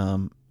there.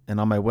 And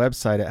on my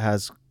website, it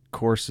has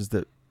courses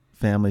that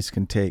families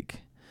can take.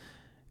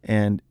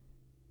 And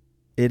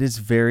it is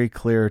very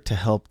clear to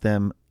help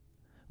them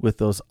with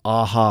those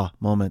aha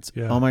moments.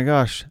 Yeah. Oh my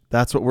gosh,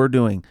 that's what we're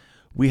doing.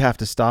 We have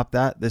to stop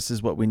that. This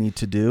is what we need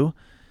to do.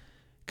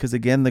 Because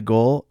again, the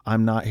goal,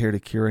 I'm not here to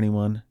cure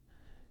anyone,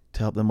 to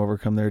help them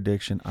overcome their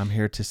addiction. I'm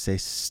here to say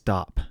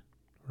stop.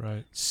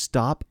 Right.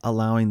 Stop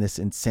allowing this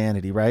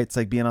insanity, right? It's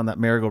like being on that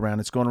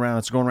merry-go-round. It's going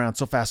around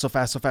so fast,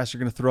 you're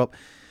going to throw up.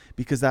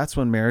 Because that's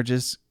when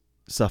marriages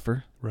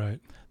suffer. Right.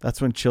 That's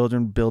when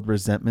children build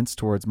resentments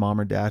towards mom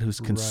or dad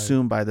who's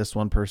consumed by this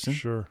one person.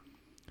 Sure.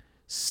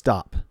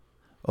 Stop.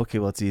 Okay,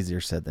 well, it's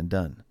easier said than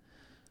done.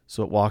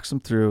 So it walks them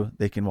through.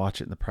 They can watch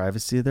it in the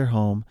privacy of their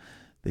home.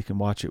 They can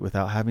watch it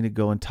without having to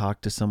go and talk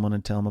to someone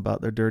and tell them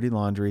about their dirty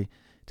laundry,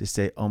 to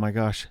say, oh my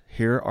gosh,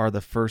 here are the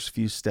first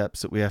few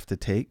steps that we have to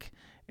take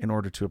in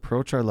order to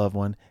approach our loved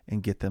one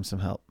and get them some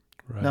help.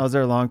 Right. Now, is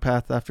there a long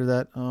path after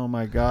that? Oh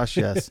my gosh,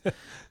 yes.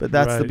 But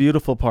that's the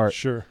beautiful part.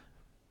 Sure.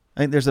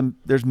 I think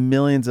there's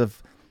millions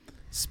of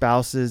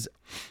spouses,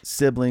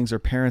 siblings, or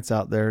parents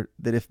out there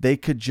that if they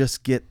could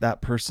just get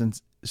that person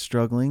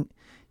struggling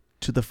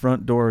to the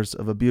front doors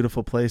of a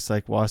beautiful place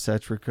like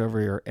Wasatch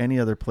Recovery or any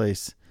other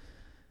place,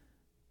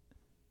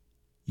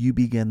 you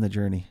begin the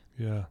journey.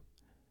 Yeah.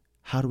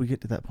 How do we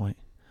get to that point?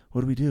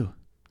 What do we do?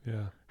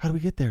 Yeah. How do we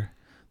get there?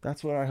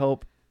 That's what I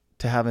hope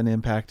to have an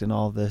impact in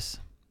all of this.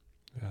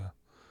 Yeah.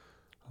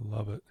 I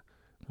love it.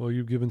 Well,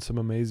 you've given some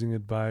amazing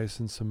advice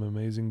and some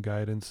amazing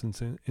guidance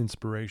and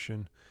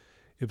inspiration.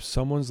 If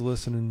someone's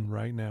listening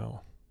right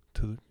now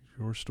to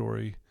your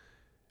story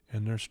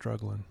and they're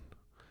struggling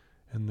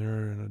and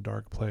they're in a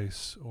dark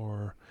place,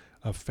 or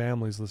a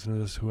family's listening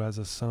to this who has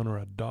a son or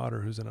a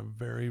daughter who's in a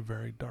very,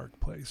 very dark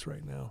place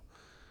right now,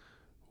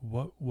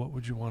 what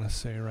would you want to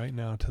say right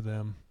now to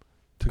them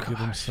to give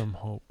them some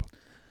hope?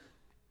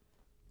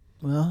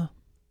 Well,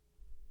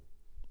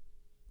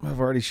 I've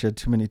already shed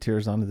too many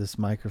tears onto this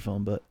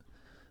microphone, but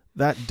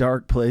that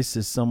dark place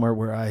is somewhere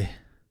where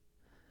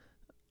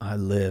I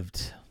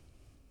lived.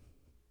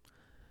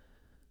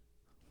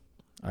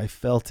 I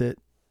felt it.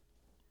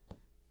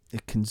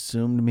 It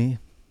consumed me.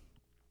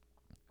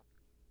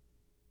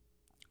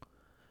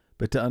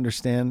 But to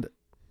understand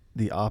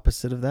the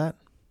opposite of that,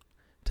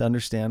 to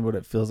understand what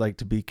it feels like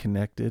to be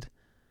connected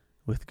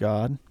with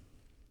God,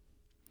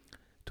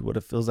 to what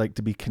it feels like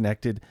to be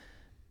connected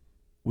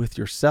with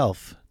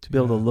yourself, to be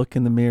able to look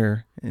in the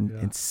mirror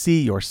and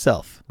see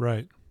yourself.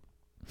 Right.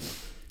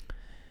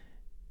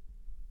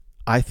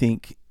 I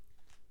think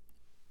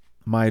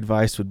my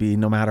advice would be,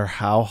 no matter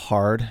how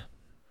hard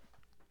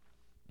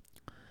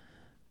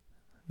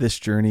this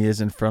journey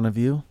is in front of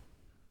you,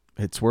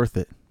 it's worth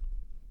it.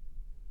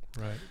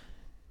 Right.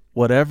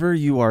 Whatever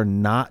you are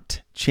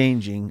not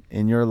changing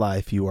in your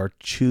life, you are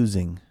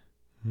choosing.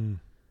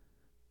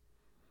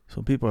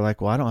 So people are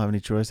like, well, I don't have any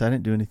choice. I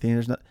didn't do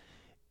anything.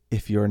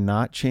 If you're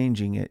not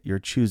changing it, you're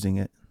choosing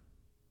it.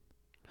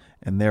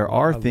 And there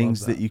are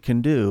things that you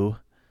can do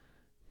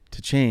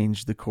to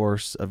change the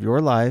course of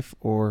your life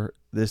or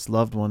this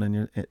loved one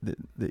in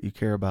that you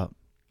care about.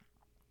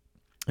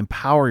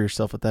 Empower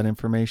yourself with that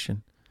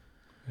information.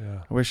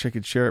 Yeah. I wish I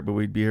could share it, but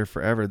we'd be here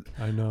forever.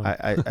 I know.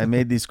 I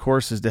made these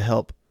courses to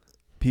help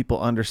people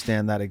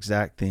understand that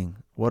exact thing.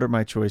 What are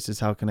my choices?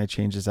 How can I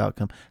change this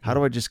outcome? How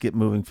do I just get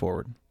moving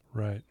forward?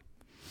 Right.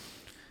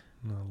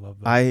 I love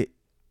that.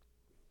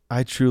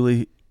 I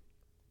truly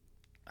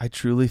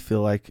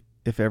feel like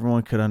if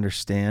everyone could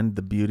understand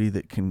the beauty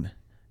that can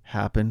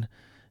happen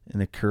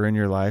and occur in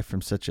your life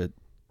from such a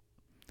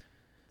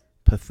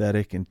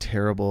pathetic and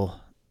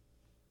terrible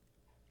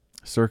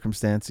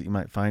circumstance that you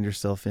might find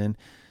yourself in,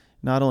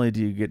 not only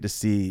do you get to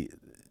see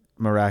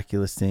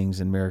miraculous things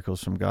and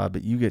miracles from God,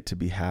 but you get to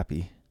be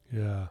happy.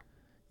 Yeah.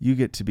 You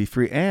get to be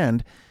free.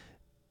 And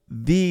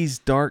these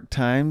dark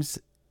times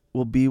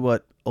will be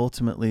what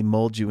ultimately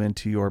molds you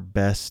into your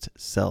best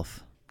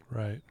self.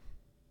 Right.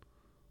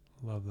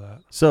 Love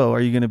that. So are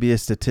you going to be a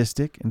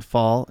statistic and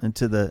fall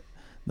into the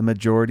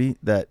majority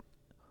that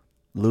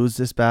lose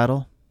this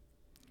battle?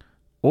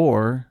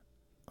 Or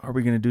are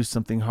we going to do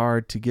something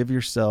hard to give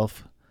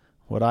yourself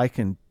what I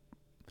can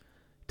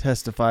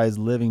testify as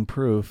living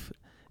proof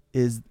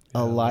is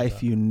a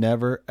life you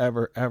never,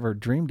 ever, ever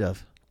dreamed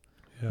of?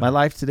 Yeah. My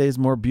life today is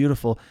more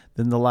beautiful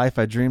than the life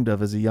I dreamed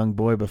of as a young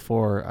boy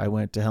before I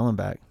went to hell and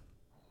back.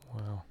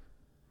 Wow.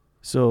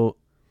 So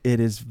it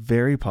is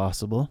very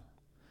possible.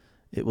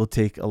 It will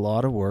take a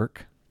lot of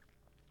work.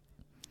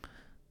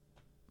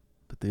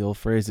 But the old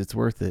phrase, it's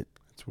worth it.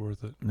 It's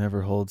worth it.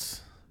 Never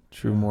holds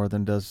true more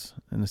than does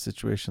in a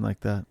situation like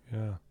that.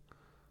 Yeah.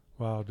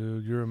 Wow,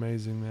 dude, you're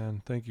amazing,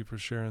 man. Thank you for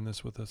sharing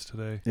this with us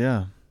today.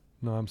 Yeah.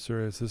 No, I'm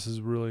serious. This is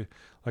really,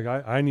 like,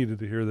 I needed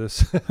to hear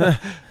this,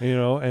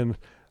 and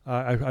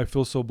I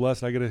feel so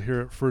blessed. I get to hear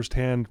it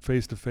firsthand,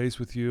 face to face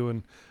with you,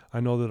 and I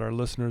know that our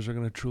listeners are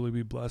going to truly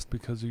be blessed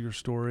because of your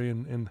story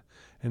and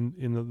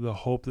in the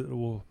hope that it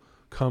will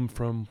come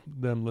from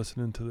them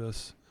listening to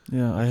this.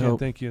 Yeah, I hope.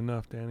 Thank you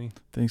enough, Danny.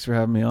 Thanks for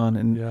having me on.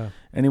 And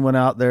anyone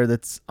out there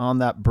that's on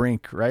that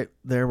brink right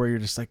there where you're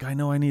just like, I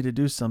know I need to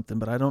do something,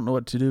 but I don't know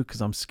what to do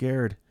because I'm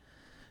scared.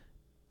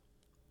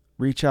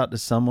 Reach out to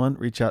someone,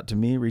 reach out to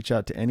me, reach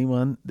out to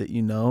anyone that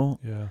you know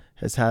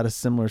has had a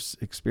similar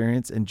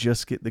experience, and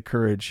just get the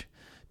courage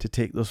to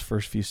take those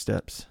first few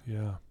steps.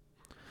 Yeah.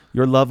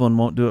 Your loved one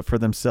won't do it for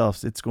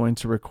themselves. It's going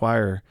to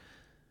require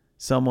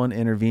someone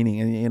intervening.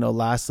 And,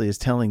 lastly is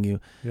telling you,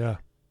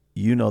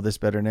 you know this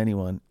better than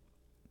anyone.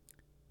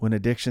 When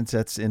addiction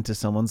sets into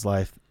someone's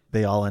life,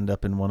 they all end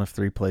up in one of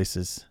three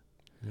places.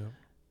 Yep.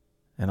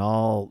 And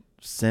I'll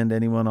send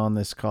anyone on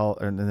this call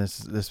or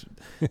this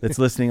that's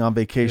listening on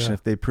vacation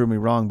if they prove me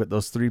wrong. But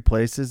those three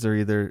places are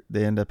either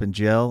they end up in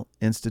jail,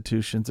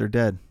 institutions, or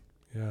dead.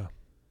 Yeah.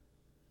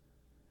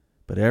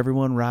 But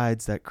everyone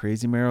rides that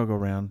crazy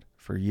merry-go-round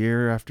for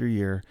year after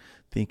year,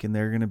 thinking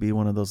they're going to be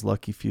one of those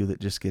lucky few that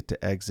just get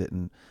to exit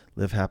and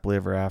live happily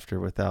ever after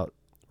without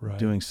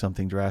doing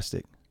something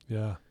drastic.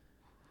 Yeah.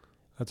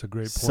 That's a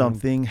great point.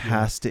 Something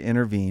has to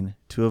intervene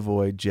to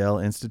avoid jail,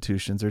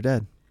 institutions, or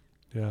dead.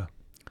 Yeah.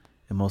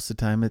 And most of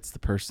the time it's the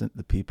person,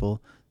 the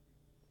people,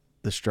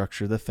 the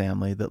structure, the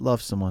family that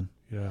loves someone.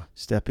 Yeah.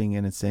 Stepping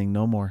in and saying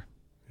no more.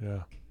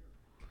 Yeah.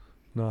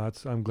 No,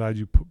 I'm glad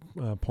you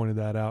pointed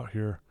that out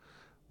here.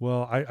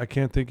 Well, I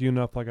can't thank you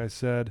enough. Like I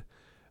said,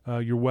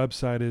 your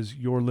website is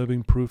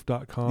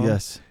yourlivingproof.com.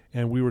 Yes.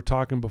 And we were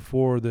talking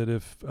before that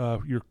if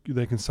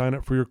they can sign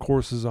up for your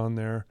courses on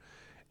there.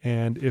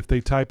 And if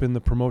they type in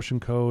the promotion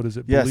code, is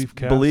it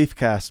BeliefCast? Yes,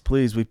 BeliefCast,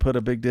 please. We put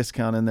a big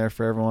discount in there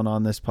for everyone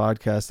on this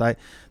podcast.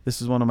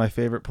 This is one of my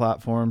favorite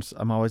platforms.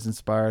 I'm always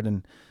inspired.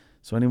 And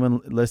so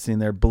anyone listening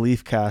there,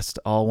 BeliefCast,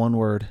 all one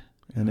word,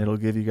 and it'll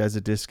give you guys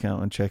a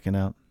discount when checking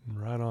out.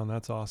 Right on.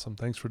 That's awesome.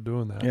 Thanks for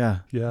doing that. Yeah.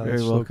 Yeah, very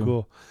that's welcome. So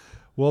cool.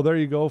 Well, there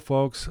you go,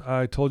 folks.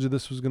 I told you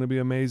this was going to be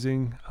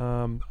amazing.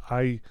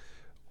 I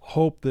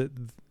hope that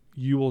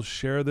you will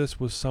share this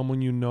with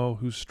someone you know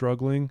who's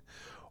struggling.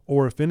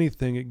 Or if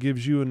anything, it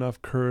gives you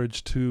enough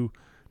courage to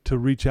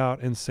reach out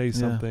and say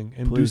something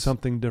and do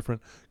something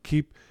different.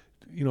 Keep,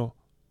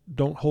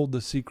 don't hold the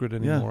secret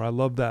anymore. I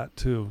love that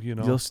too.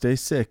 You'll stay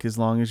sick as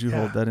long as you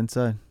hold that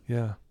inside.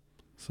 Yeah.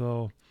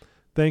 So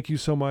thank you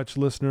so much,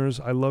 listeners.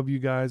 I love you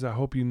guys. I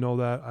hope you know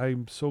that.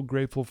 I'm so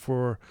grateful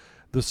for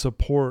the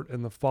support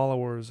and the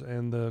followers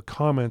and the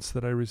comments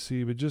that I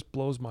receive, it just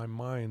blows my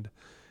mind.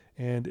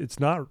 And it's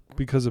not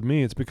because of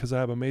me. It's because I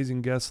have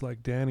amazing guests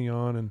like Danny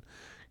on. And,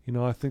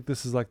 I think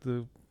this is like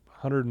the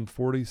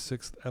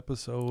 146th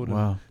episode.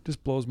 Wow. And it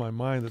just blows my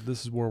mind that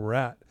this is where we're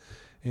at.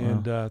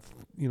 And,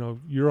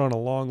 you're on a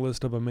long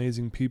list of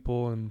amazing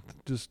people. And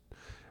just,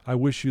 I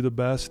wish you the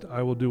best.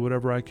 I will do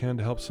whatever I can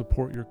to help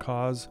support your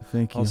cause.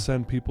 Thank you. I'll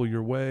send people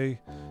your way.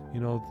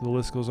 The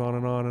list goes on.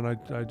 And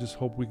I just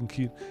hope we can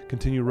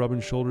continue rubbing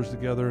shoulders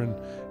together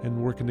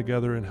and working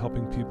together and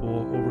helping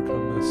people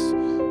overcome this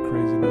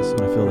craziness.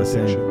 I feel the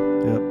addiction.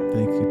 same. Yep.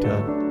 Thank you,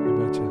 Todd.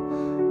 You betcha.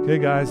 Okay,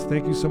 guys.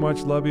 Thank you so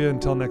much. Love you.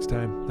 Until next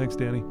time. Thanks,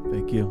 Danny.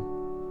 Thank you.